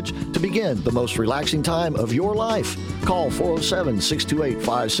Park Village to begin the most relaxing time of your life. Call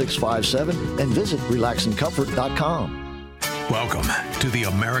 407-628-5657 and visit relaxandcomfort.com. Welcome to the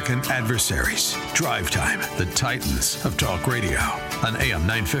American Adversaries. Drive Time, the Titans of Talk Radio. On AM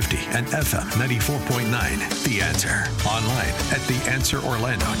 950 and FM 94.9. The Answer. Online at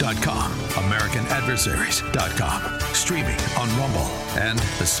theanswerorlando.com. AmericanAdversaries.com. Streaming on Rumble. And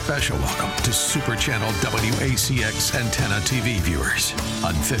a special welcome to Super Channel WACX Antenna TV viewers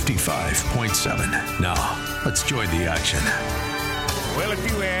on 55.7. Now, let's join the action. Well,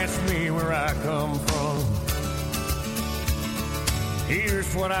 if you ask me where I come from,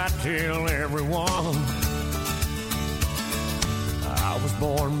 here's what I tell everyone. I was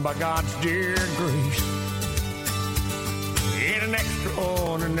born by God's dear grace in an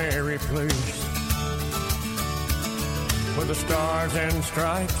extraordinary place where the stars and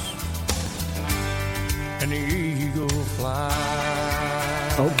stripes and the eagle fly.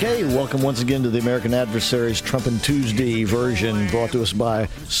 Okay, welcome once again to the American Adversaries Trumpin' Tuesday version, brought to us by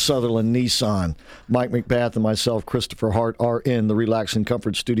Sutherland Nissan. Mike McBath and myself, Christopher Hart, are in the Relax and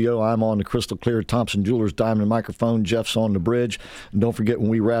Comfort studio. I'm on the crystal clear Thompson Jewelers Diamond microphone. Jeff's on the bridge. And don't forget, when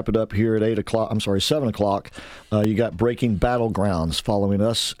we wrap it up here at 7 o'clock, you got Breaking Battlegrounds following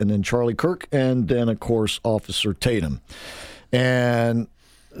us, and then Charlie Kirk, and then, of course, Officer Tatum. And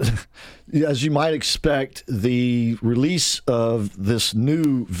as you might expect, the release of this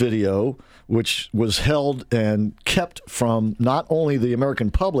new video, which was held and kept from not only the American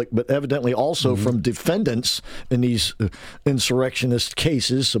public, but evidently also from defendants in these insurrectionist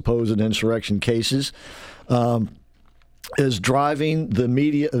cases, supposed insurrection cases, is driving the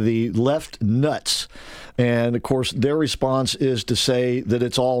media, the left, nuts. And, of course, their response is to say that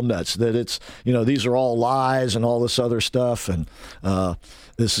it's all nuts, that it's, these are all lies and all this other stuff, and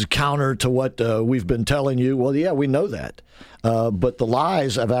this is counter to what we've been telling you. Well, yeah, we know that. But the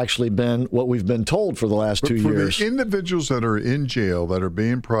lies have actually been what we've been told for the last 2 years. For the individuals that are in jail, that are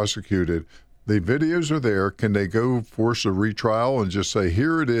being prosecuted, the videos are there. Can they go force a retrial and just say,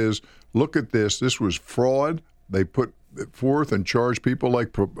 here it is, look at this, this was fraud? They put forth and charge people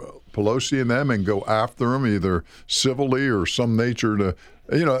like Pelosi and them and go after them either civilly or some nature to,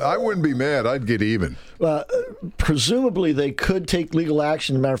 I wouldn't be mad. I'd get even. Presumably they could take legal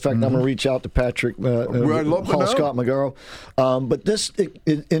action. As a matter of fact, I'm going to reach out to Patrick Scott McGarrow. But this,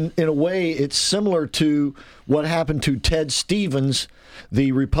 in a way, it's similar to what happened to Ted Stevens,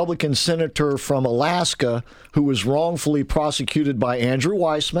 the Republican senator from Alaska, who was wrongfully prosecuted by Andrew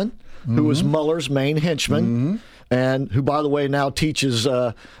Weissman, who was Mueller's main henchman. And who, by the way, now teaches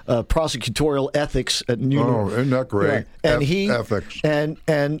prosecutorial ethics at New York. Oh, isn't that great? And ethics.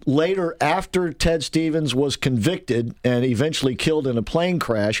 And later, after Ted Stevens was convicted and eventually killed in a plane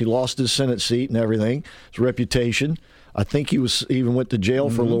crash, he lost his Senate seat and everything, his reputation. I think he even went to jail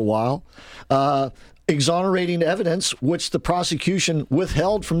for a little while. Exonerating evidence, which the prosecution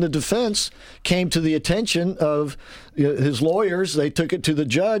withheld from the defense, came to the attention of his lawyers. They took it to the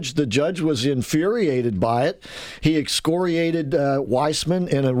judge. The judge was infuriated by it. He excoriated Weissman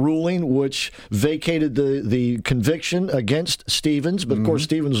in a ruling which vacated the conviction against Stevens. But, of course,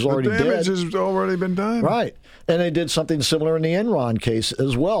 Stevens was already dead. The damage has already been done. Right. And they did something similar in the Enron case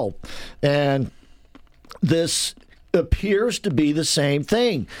as well. And this appears to be the same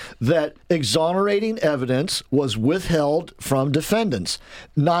thing, that exonerating evidence was withheld from defendants,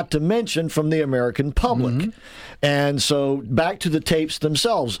 not to mention from the American public. And so back to the tapes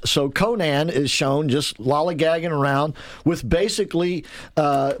themselves. So Conan is shown just lollygagging around with basically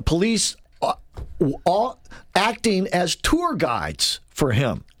police acting as tour guides for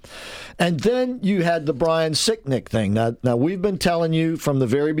him. And then you had the Brian Sicknick thing. Now we've been telling you from the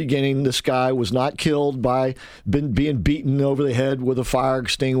very beginning this guy was not killed by being beaten over the head with a fire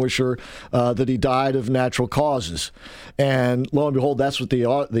extinguisher, that he died of natural causes. And lo and behold, that's what the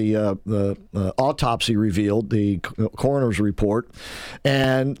autopsy revealed, the coroner's report.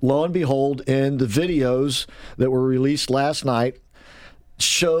 And lo and behold, in the videos that were released last night,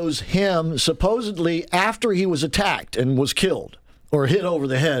 shows him supposedly after he was attacked and was killed. or hit over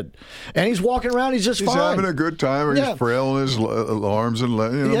the head. And he's walking around, he's fine. He's having a good time, or he's frailing his arms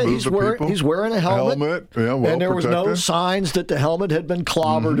and he's wearing a helmet. Yeah, well and there was no protected. signs that the helmet had been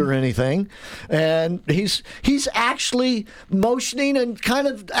clobbered or anything. And he's actually motioning and kind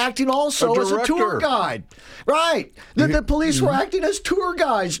of acting also as a tour guide. Right. The police were acting as tour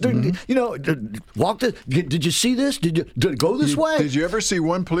guides. Did you see this? Did you go this way? Did you ever see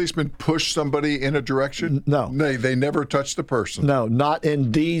one policeman push somebody in a direction? No. They never touched the person. No, not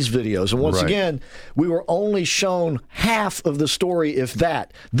in these videos. And once again, we were only shown half of the story, if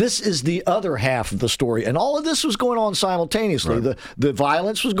that. This is the other half of the story. And all of this was going on simultaneously. Right. The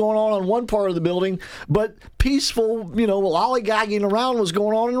violence was going on one part of the building, but peaceful, lollygagging around was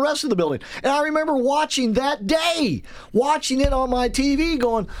going on in the rest of the building. And I remember watching that day, watching it on my TV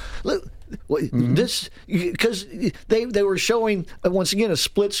going, look, this, because they were showing once again a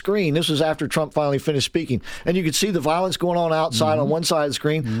split screen. This was after Trump finally finished speaking, and you could see the violence going on outside on one side of the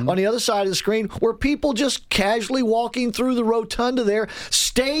screen. On the other side of the screen were people just casually walking through the rotunda there,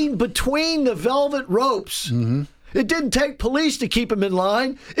 staying between the velvet ropes. It didn't take police to keep them in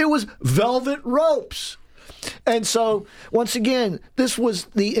line. It was velvet ropes. And so, once again, this was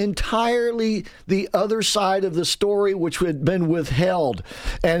entirely the other side of the story, which had been withheld.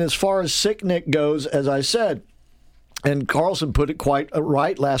 And as far as Sicknick goes, as I said, and Carlson put it quite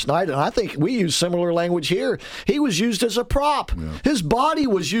right last night, and I think we use similar language here. He was used as a prop. Yeah. His body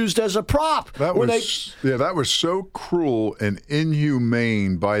was used as a prop. That was so cruel and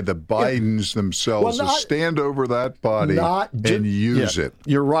inhumane by the Bidens themselves to stand over that body and use it.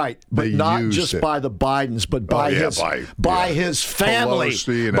 You're right, but not just by the Bidens, but by his family. By his family.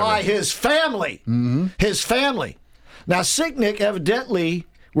 His family. Now, Sicknick, evidently,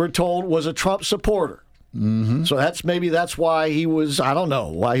 we're told, was a Trump supporter. So that's why he was, I don't know,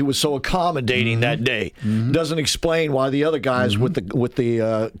 why he was so accommodating that day. Doesn't explain why the other guys with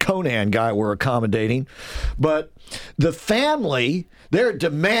the Conan guy were accommodating. But the family, they're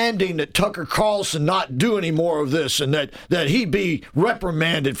demanding that Tucker Carlson not do any more of this and that he be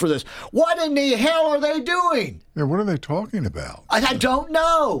reprimanded for this. What in the hell are they doing? Yeah, what are they talking about? I don't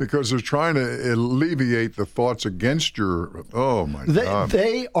know. Because they're trying to alleviate the thoughts against your, oh my God.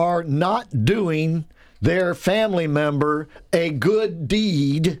 They are not doing their family member a good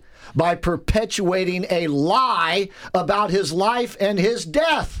deed by perpetuating a lie about his life and his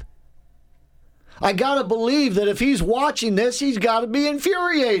death. I got to believe that if he's watching this, he's got to be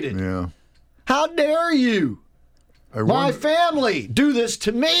infuriated. Yeah. How dare you, my family, do this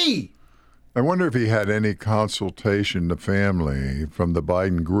to me? I wonder if he had any consultation, the family, from the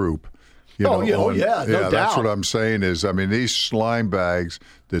Biden group. No doubt. That's what I'm saying is, I mean, these slime bags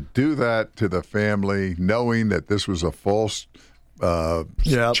that do that to the family, knowing that this was a false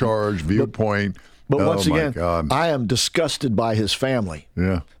charge, viewpoint. But once again, I am disgusted by his family.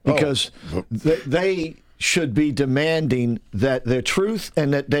 Yeah. Because they should be demanding that their truth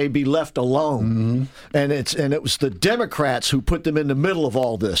and that they be left alone. And it was the Democrats who put them in the middle of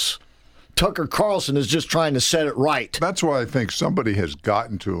all this. Tucker Carlson is just trying to set it right. That's why I think somebody has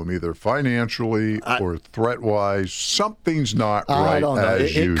gotten to him, either financially or threat-wise. Something's not right. I don't know.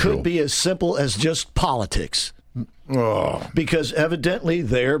 As usual. It could be as simple as just politics. Because evidently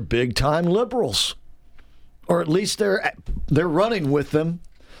they're big-time liberals. Or at least they're running with them.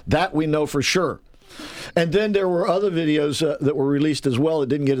 That we know for sure. And then there were other videos that were released as well that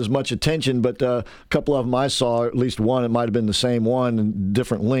didn't get as much attention, but a couple of them I saw, at least one, it might have been the same one, and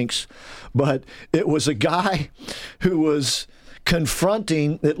different links. But it was a guy who was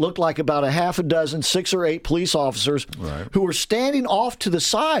confronting, it looked like about a half a dozen, 6 or 8 police officers who were standing off to the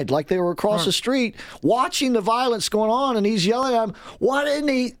side, like they were across the street, watching the violence going on, and he's yelling at them, "What in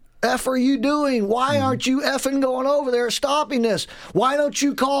the F are you doing? Why aren't you effing going over there stopping this? Why don't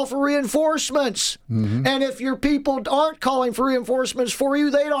you call for reinforcements? And if your people aren't calling for reinforcements for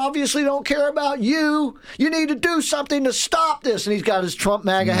you, they obviously don't care about you. You need to do something to stop this." And he's got his Trump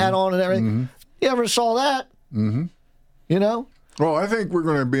MAGA hat on and everything. You ever saw that? You know? Well, I think we're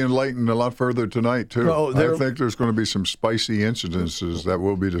going to be enlightened a lot further tonight, too. I think there's going to be some spicy incidences that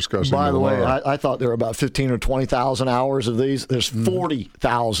we'll be discussing By the tomorrow. way, I thought there were about 15 or 20,000 hours of these. There's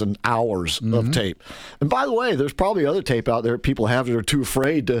 40,000 hours of tape. And by the way, there's probably other tape out there people have that are too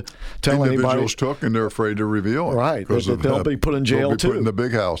afraid to tell anybody. Individuals took, and they're afraid to reveal it. Right. They'll be put in jail, they'll be too. put in the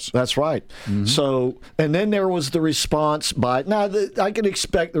big house. That's right. So, and then there was the response by, now I can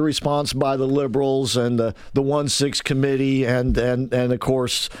expect the response by the liberals and the 1-6 committee and and of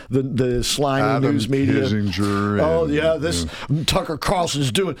course the slimy Adam news media. Kissinger Tucker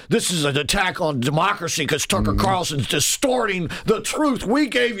Carlson's doing this is an attack on democracy because Tucker Carlson's distorting the truth. We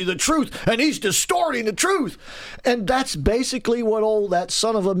gave you the truth, and he's distorting the truth, and that's basically what that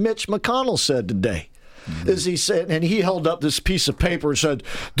son of a Mitch McConnell said today. Is he said, and he held up this piece of paper and said,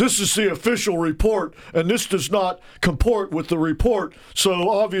 "This is the official report, and this does not comport with the report. So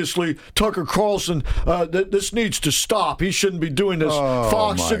obviously, Tucker Carlson, this needs to stop. He shouldn't be doing this."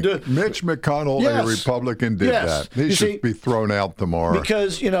 Mitch McConnell, a Republican, did that. He should be thrown out tomorrow.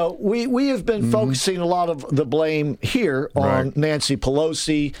 Because we have been focusing a lot of the blame here on Nancy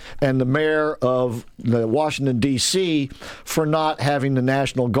Pelosi and the mayor of Washington D.C. for not having the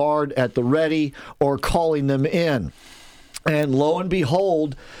National Guard at the ready or calling them in. And lo and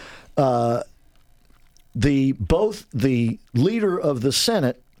behold, both the leader of the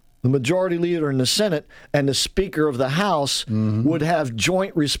Senate, the majority leader in the Senate, and the Speaker of the House would have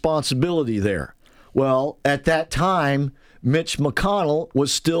joint responsibility there. Well, at that time, Mitch McConnell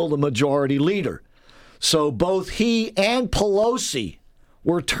was still the majority leader. So both he and Pelosi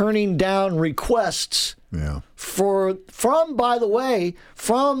were turning down requests from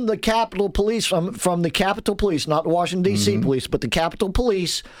the Capitol Police, from the Capitol Police, not the Washington, D.C. Police, but the Capitol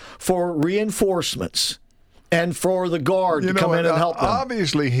Police, for reinforcements and for the Guard to come in and help them.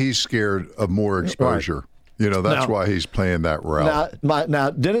 Obviously, he's scared of more exposure. That's why he's playing that route. Now,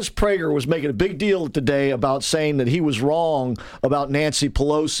 Dennis Prager was making a big deal today about saying that he was wrong about Nancy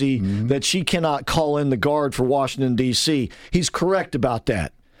Pelosi, that she cannot call in the Guard for Washington, D.C. He's correct about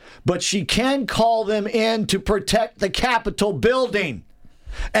that. But she can call them in to protect the Capitol building.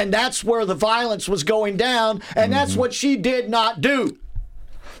 And that's where the violence was going down, and that's what she did not do.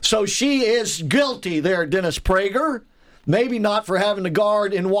 So she is guilty there, Dennis Prager. Maybe not for having the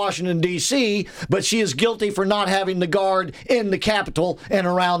Guard in Washington, D.C., but she is guilty for not having the Guard in the Capitol and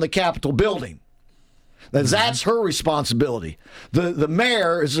around the Capitol building. That's her responsibility. The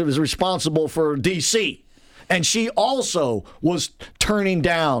mayor is responsible for D.C., and she also was turning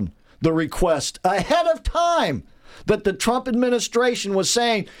down the request ahead of time that the Trump administration was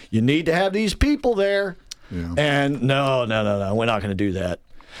saying, you need to have these people there. Yeah. And no, we're not going to do that.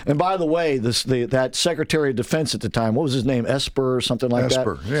 And by the way, that Secretary of Defense at the time, what was his name, Esper or something like that?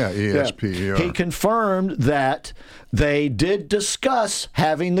 Esper, E-S-P-E-R. He confirmed that they did discuss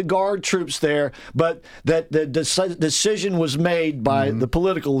having the Guard troops there, but that the decision was made by the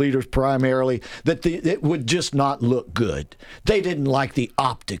political leaders primarily that it would just not look good. They didn't like the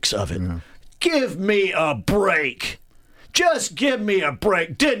optics of it. Yeah. Give me a break. Just give me a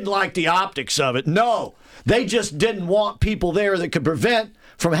break. Didn't like the optics of it. No, they just didn't want people there that could prevent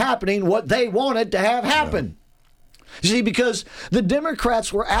from happening what they wanted to have happen. You see, because the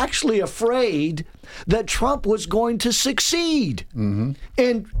Democrats were actually afraid that Trump was going to succeed in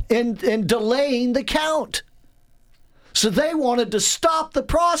delaying the count. So they wanted to stop the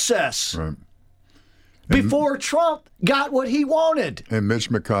process before Trump got what he wanted. And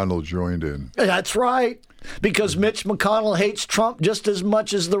Mitch McConnell joined in. That's right. Because Mitch McConnell hates Trump just as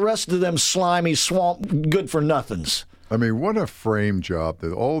much as the rest of them slimy swamp good-for-nothings. I mean, what a frame job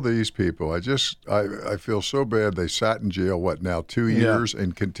that all these people, I feel so bad they sat in jail, 2 years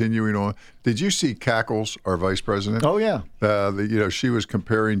and continuing on. Did you see Cackles, our vice president? Oh, yeah. She was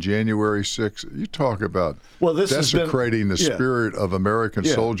comparing January 6th. You talk about desecrating the spirit of American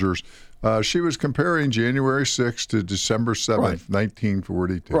soldiers. She was comparing January 6th to December 7th,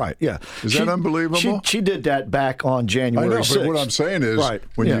 1942. Right, yeah. Is that unbelievable? She did that back on January 6th. I know, but what I'm saying is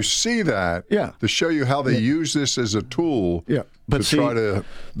when you see that, to show you how they use this as a tool but to try to...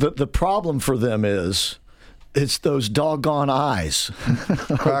 The problem for them is it's those doggone eyes.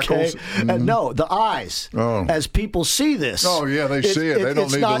 Okay? And no, the eyes. Oh. As people see this. Oh, yeah, they see it. They don't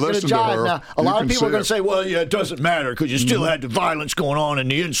need to listen to her. Now, a lot of people are going to say, well, it doesn't matter because you still had the violence going on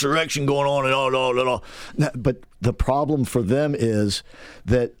and the insurrection going on and all. But the problem for them is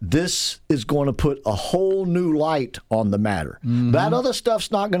that this is going to put a whole new light on the matter. That other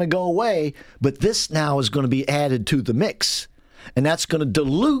stuff's not going to go away, but this now is going to be added to the mix. And that's going to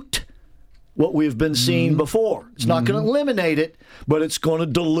dilute what we've been seeing before. It's not going to eliminate it, but it's going to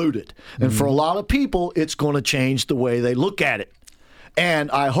dilute it. And for a lot of people, it's going to change the way they look at it.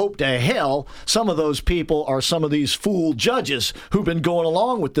 And I hope to hell some of those people are some of these fool judges who've been going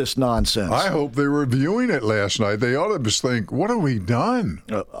along with this nonsense. I hope they were viewing it last night. They ought to just think, what have we done?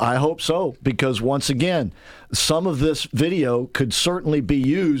 I hope so, because once again, some of this video could certainly be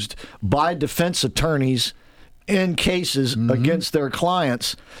used by defense attorneys in cases against their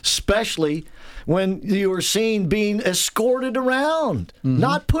clients, especially when you are seen being escorted around,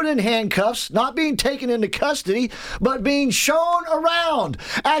 not put in handcuffs, not being taken into custody, but being shown around,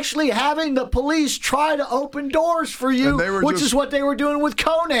 actually having the police try to open doors for you, which is what they were doing with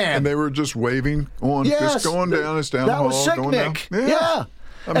Conan. And they were just waving on, just going down, it's down the hall. That was sick, Nick. Yeah.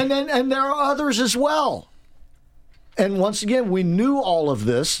 And there are others as well. And once again, we knew all of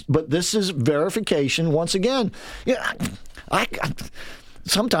this, but this is verification. Once again,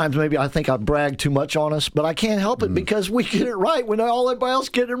 sometimes maybe I think I brag too much on us, but I can't help it because we get it right when all everybody else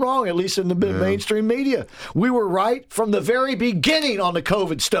get it wrong, at least in the mainstream media. We were right from the very beginning on the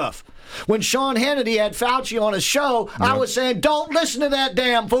COVID stuff. When Sean Hannity had Fauci on his show, I was saying, don't listen to that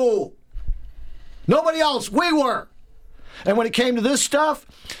damn fool. Nobody else. We were. And when it came to this stuff,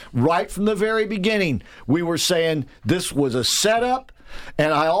 right from the very beginning, we were saying this was a setup.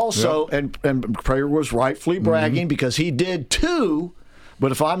 And I also, and Prager was rightfully bragging because he did too.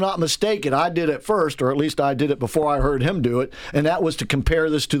 But if I'm not mistaken, I did it first, or at least I did it before I heard him do it, and that was to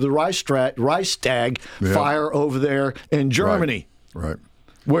compare this to the Reichstag fire over there in Germany. Right.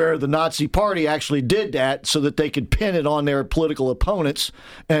 Where the Nazi Party actually did that so that they could pin it on their political opponents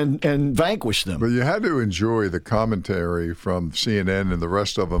and vanquish them. But you had to enjoy the commentary from CNN and the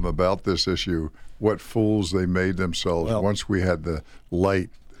rest of them about this issue, what fools they made themselves once we had the light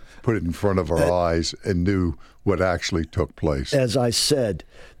put it in front of our eyes and knew what actually took place. As I said,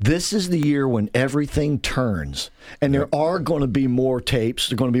 this is the year when everything turns. And there are going to be more tapes.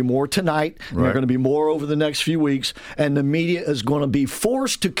 There are going to be more tonight. And there are going to be more over the next few weeks. And the media is going to be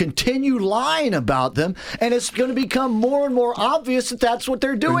forced to continue lying about them. And it's going to become more and more obvious that that's what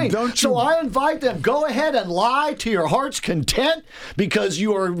they're doing. So I invite them, go ahead and lie to your heart's content because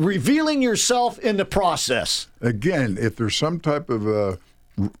you are revealing yourself in the process. Again, if there's some type of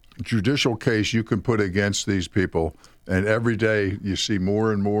judicial case you can put against these people, and every day you see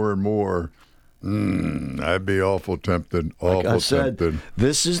more and more and more, I'd be awful tempted, tempted.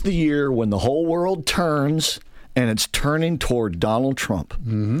 This is the year when the whole world turns, and it's turning toward Donald Trump.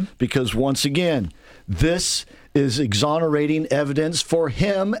 Because once again, this is exonerating evidence for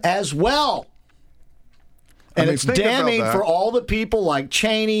him as well. And it's damning for all the people like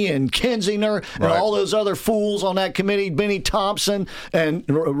Cheney and Kinzinger and all those other fools on that committee, Benny Thompson and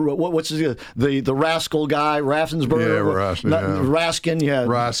what's the rascal guy, Raffensperger?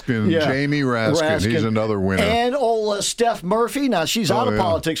 Raskin, Jamie Raskin. He's another winner. And old Steph Murphy. Now, she's out of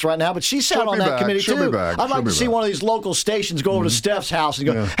politics right now, but she sat on that committee too. I'd like to see one of these local stations go over to Steph's house and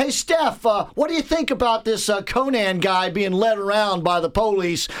go, hey, Steph, what do you think about this Conan guy being led around by the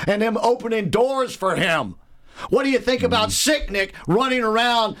police and them opening doors for him? What do you think about Sicknick running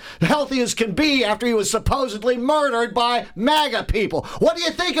around healthy as can be after he was supposedly murdered by MAGA people? What do you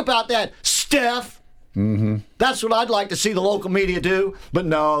think about that, Steph? That's what I'd like to see the local media do. But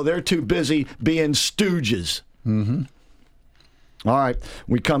no, they're too busy being stooges. All right,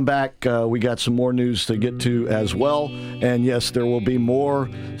 we come back. We got some more news to get to as well. And yes, there will be more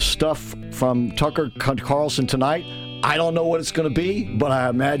stuff from Tucker Carlson tonight. I don't know what it's going to be, but I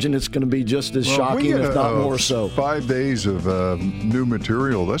imagine it's going to be just as shocking, if not more so. 5 days of new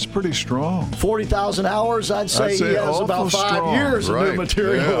material. That's pretty strong. 40,000 hours, I'd say he has about 5 years of new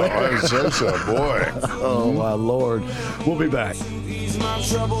material. Yeah, I say so, boy. Oh, my Lord. We'll be back. AM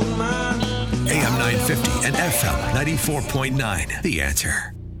 950 and FM 94.9. The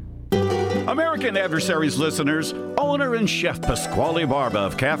Answer. American Adversaries listeners, owner and chef Pasquale Barba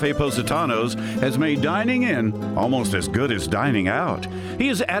of Cafe Positano's has made dining in almost as good as dining out. He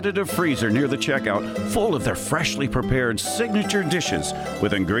has added a freezer near the checkout full of their freshly prepared signature dishes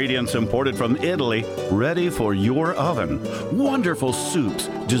with ingredients imported from Italy ready for your oven. Wonderful soups,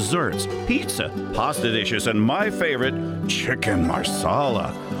 desserts, pizza, pasta dishes, and my favorite, chicken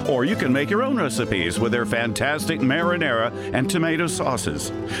marsala. Or you can make your own recipes with their fantastic marinara and tomato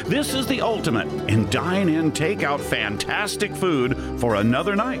sauces. This is the ultimate in dine-in, take-out fantastic food for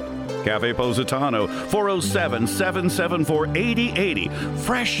another night. Cafe Positano, 407-774-8080.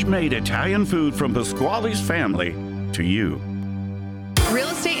 Fresh-made Italian food from Pasquale's family to you. Real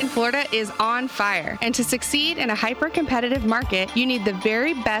estate in Florida is on fire, and to succeed in a hyper-competitive market, you need the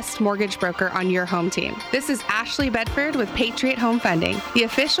very best mortgage broker on your home team. This is Ashley Bedford with Patriot Home Funding, the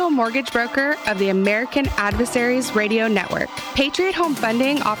official mortgage broker of the American Adversaries Radio Network. Patriot Home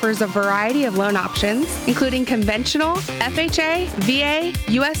Funding offers a variety of loan options, including conventional, FHA, VA,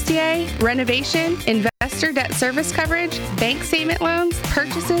 USDA, renovation, investor faster debt service coverage, bank statement loans,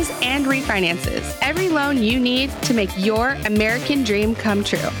 purchases, and refinances. Every loan you need to make your American dream come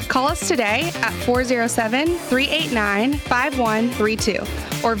true. Call us today at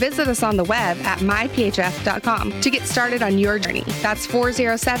 407-389-5132 or visit us on the web at myphf.com to get started on your journey. That's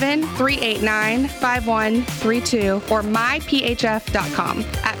 407-389-5132 or myphf.com.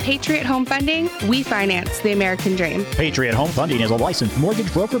 At Patriot Home Funding, we finance the American dream. Patriot Home Funding is a licensed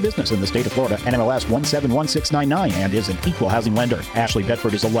mortgage broker business in the state of Florida, NMLS 171699, and is an equal housing lender. Ashley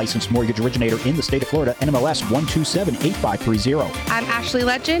Bedford is a licensed mortgage originator in the state of Florida, NMLS 1278530. I'm Ashley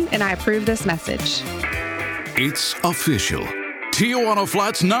Legend, and I approve this message. It's official. Tijuana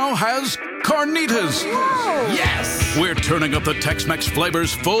Flats now has carnitas. Whoa. Yes! We're turning up the Tex-Mex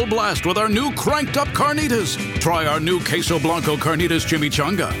flavors full blast with our new cranked up carnitas. Try our new Queso Blanco carnitas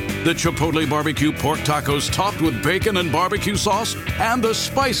chimichanga, the Chipotle barbecue pork tacos topped with bacon and barbecue sauce, and the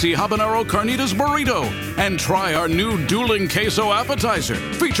spicy habanero carnitas burrito. And try our new dueling queso appetizer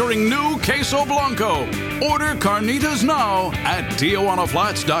featuring new Queso Blanco. Order carnitas now at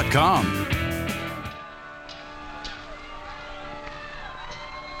TijuanaFlats.com.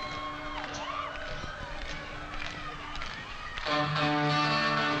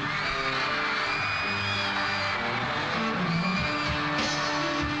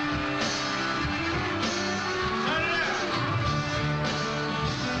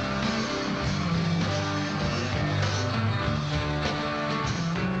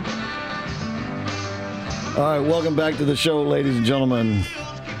 All right, welcome back to the show, ladies and gentlemen.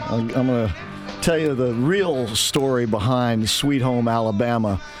 I'm going to tell you the real story behind Sweet Home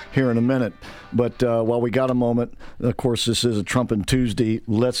Alabama here in a minute. But while we got a moment, of course, this is a Trumpin' Tuesday.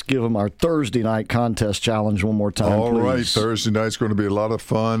 Let's give them our Thursday night contest challenge one more time, All please. right, Thursday night's going to be a lot of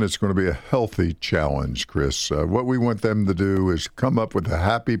fun. It's going to be a healthy challenge, Chris. What we want them to do is come up with a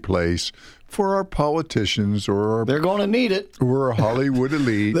happy place for our politicians or our, they're going to need it. Or our Hollywood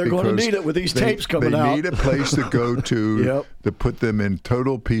elite. They're going to need it with these tapes coming out. They need a place to go to to put them in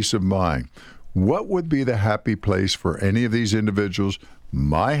total peace of mind. What would be the happy place for any of these individuals?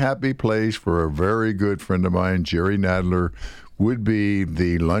 My happy place for a very good friend of mine, Jerry Nadler, would be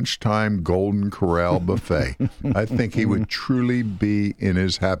the lunchtime Golden Corral buffet. I think he would truly be in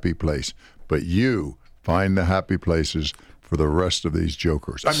his happy place. But you find the happy places for the rest of these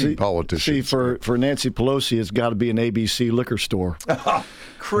jokers. I mean, politicians. See, for Nancy Pelosi, it's got to be an ABC liquor store.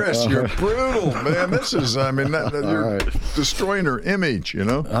 Chris, you're brutal, man. This is, you're destroying her image, you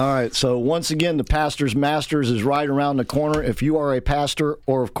know? All right. So, once again, the Pastor's Masters is right around the corner. If you are a pastor,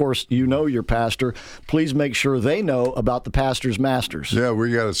 or, of course, you know your pastor, please make sure they know about the Pastor's Masters. Yeah,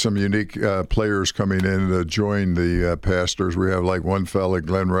 we got some unique players coming in to join the Pastors. We have, like, one fella,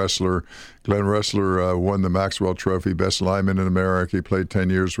 Glenn Ressler. Glenn Ressler won the Maxwell Trophy, best lineman in America. He played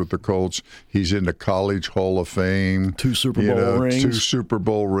 10 years with the Colts. He's in the College Hall of Fame. 2 Super Bowl rings. 2 Super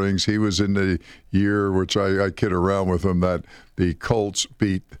Bowl rings. He was in the year, which I kid around with him, that the Colts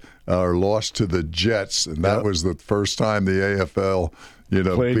beat or lost to the Jets, and that was the first time the AFL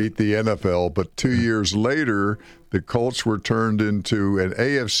beat the NFL. But 2 years later, the Colts were turned into an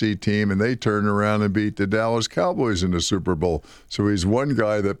AFC team, and they turned around and beat the Dallas Cowboys in the Super Bowl. So he's one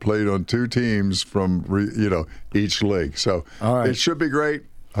guy that played on 2 teams from each league. So it should be great.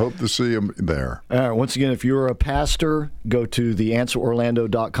 Hope to see him there. All right. Once again, if you're a pastor, go to the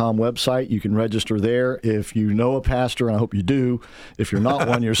answerorlando.com website. You can register there. If you know a pastor, and I hope you do, if you're not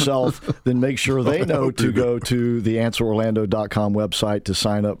one yourself, then make sure they know to go to the answerorlando.com website to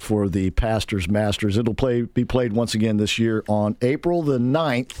sign up for the Pastor's Masters. It'll be played once again this year on April the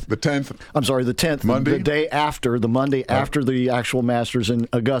 9th. The 10th. I'm sorry, the 10th. Monday? The day after, the Monday after the actual Masters in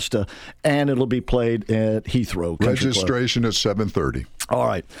Augusta. And it'll be played at Heathrow Country Registration at 7:30. All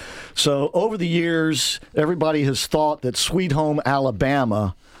right. So over the years, everybody has thought that Sweet Home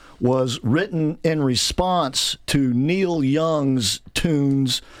Alabama was written in response to Neil Young's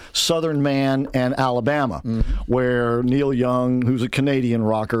tunes Southern Man and Alabama, where Neil Young, who's a Canadian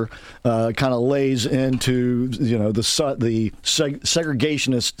rocker, kind of lays into the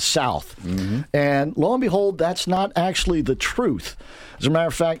segregationist South. And lo and behold, that's not actually the truth. As a matter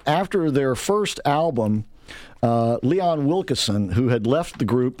of fact, after their first album, Leon Wilkeson, who had left the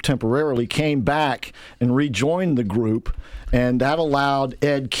group temporarily, came back and rejoined the group, and that allowed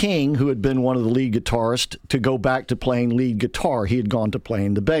Ed King, who had been one of the lead guitarists, to go back to playing lead guitar. He had gone to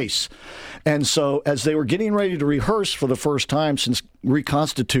playing the bass. And so as they were getting ready to rehearse for the first time since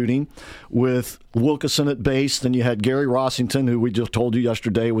reconstituting with Wilkeson at bass, then you had Gary Rossington, who we just told you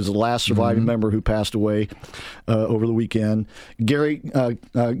yesterday was the last surviving member who passed away over the weekend. Gary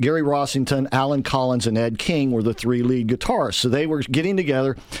Rossington, Alan Collins, and Ed King King were the three lead guitarists. So they were getting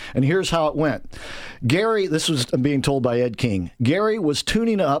together, and here's how it went. Gary, this was being told by Ed King, Gary was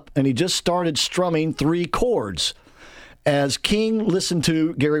tuning up, and he just started strumming 3 chords. As King listened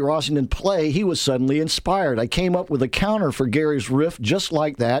to Gary Rossington play, he was suddenly inspired. I came up with a counter for Gary's riff just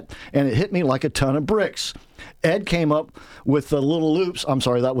like that, and it hit me like a ton of bricks. Ed came up with the little loops. I'm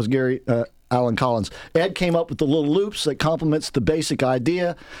sorry, that was Gary Alan Collins. Ed came up with the little loops that complements the basic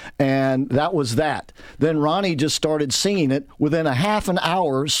idea, and that was that. Then Ronnie just started singing it. Within a half an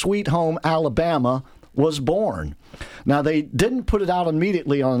hour, Sweet Home Alabama was born. Now, they didn't put it out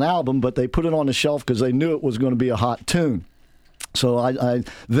immediately on an album, but they put it on the shelf because they knew it was going to be a hot tune. So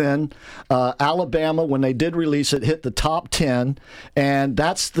then Alabama, when they did release it, hit the top 10, and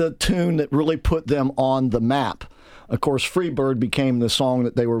that's the tune that really put them on the map. Of course, Freebird became the song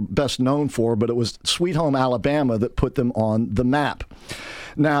that they were best known for, but it was Sweet Home Alabama that put them on the map.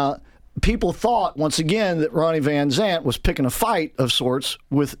 Now, people thought, once again, that Ronnie Van Zant was picking a fight of sorts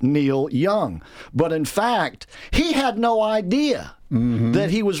with Neil Young. But in fact, he had no idea that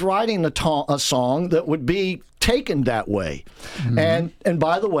he was writing a song that would be taken that way. And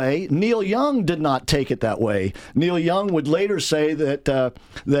by the way, Neil Young did not take it that way. Neil Young would later say that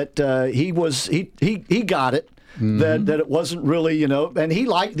he got it. That it wasn't really, and he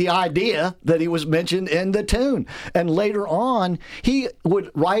liked the idea that he was mentioned in the tune. And later on, he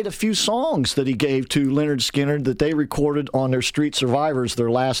would write a few songs that he gave to Lynyrd Skynyrd that they recorded on their Street Survivors, their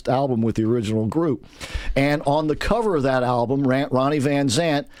last album with the original group. And on the cover of that album, Ronnie Van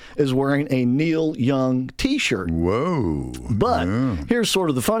Zant is wearing a Neil Young t-shirt. Whoa. But here's sort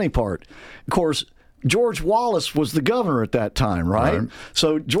of the funny part. Of course, George Wallace was the governor at that time, right?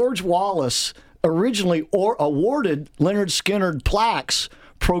 So George Wallace originally awarded Lynyrd Skynyrd plaques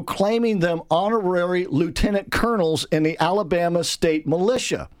proclaiming them honorary lieutenant colonels in the Alabama State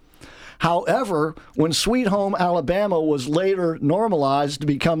Militia. However, when Sweet Home Alabama was later nominated to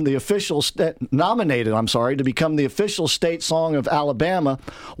become the official state song of Alabama,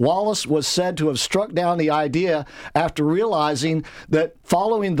 Wallace was said to have struck down the idea after realizing that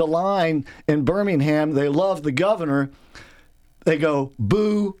following the line in Birmingham, they love the governor, they go,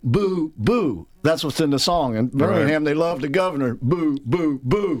 boo, boo, boo. That's what's in the song. In Birmingham, they love the governor. Boo, boo,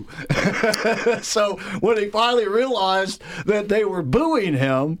 boo. So when he finally realized that they were booing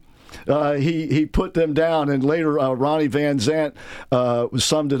him, he put them down. And later, Ronnie Van Zant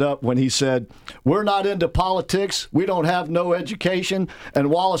summed it up when he said, "We're not into politics. We don't have no education. And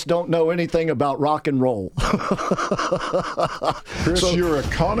Wallace don't know anything about rock and roll." Chris, so you're a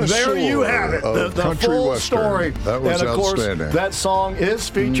connoisseur. There you have it. The full Western story. That was and of outstanding. course, that song is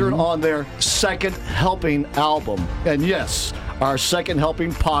featured on their Second Helping album. And yes, our Second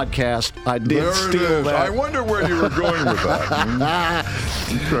Helping podcast, I did steal that. I wonder where you were going with that.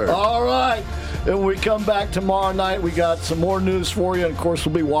 Okay. All right. And when we come back tomorrow night, we got some more news for you. And, of course,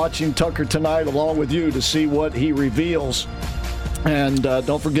 we'll be watching Tucker tonight along with you to see what he reveals. And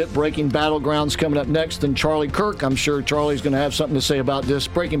don't forget Breaking Battlegrounds coming up next. And Charlie Kirk, I'm sure Charlie's going to have something to say about this.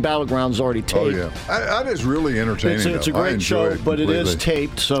 Breaking Battlegrounds already taped. Oh, yeah. That is really entertaining. It's a great show, but it is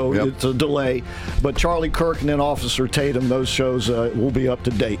taped, so it's a delay. But Charlie Kirk and then Officer Tatum, those shows will be up to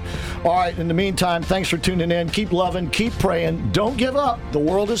date. All right, in the meantime, thanks for tuning in. Keep loving, keep praying. Don't give up. The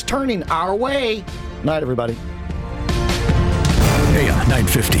world is turning our way. Night, everybody. AM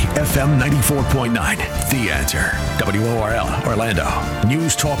 950, FM 94.9. The Answer. WORL, Orlando.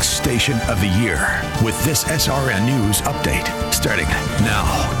 News Talk Station of the Year. With this SRN News update. Starting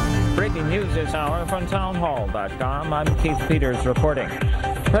now. Breaking news this hour from townhall.com. I'm Keith Peters reporting.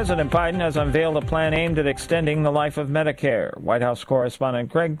 President Biden has unveiled a plan aimed at extending the life of Medicare. White House correspondent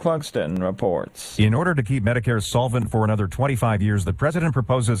Greg Clugston reports. In order to keep Medicare solvent for another 25 years, the president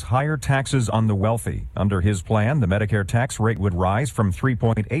proposes higher taxes on the wealthy. Under his plan, the Medicare tax rate would rise from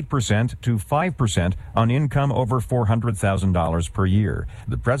 3.8% to 5% on income over $400,000 per year.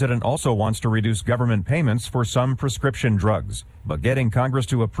 The president also wants to reduce government payments for some prescription drugs. But getting Congress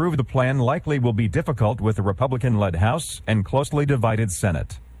to approve the plan likely will be difficult with a Republican-led House and closely divided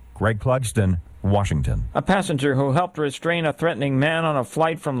Senate. Greg Clugston, Washington. A passenger who helped restrain a threatening man on a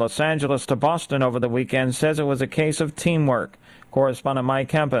flight from Los Angeles to Boston over the weekend says it was a case of teamwork. Correspondent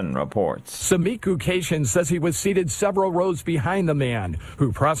Mike Kempen reports. Samiku Cation says he was seated several rows behind the man,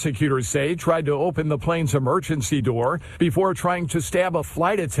 who prosecutors say tried to open the plane's emergency door before trying to stab a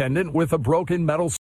flight attendant with a broken metal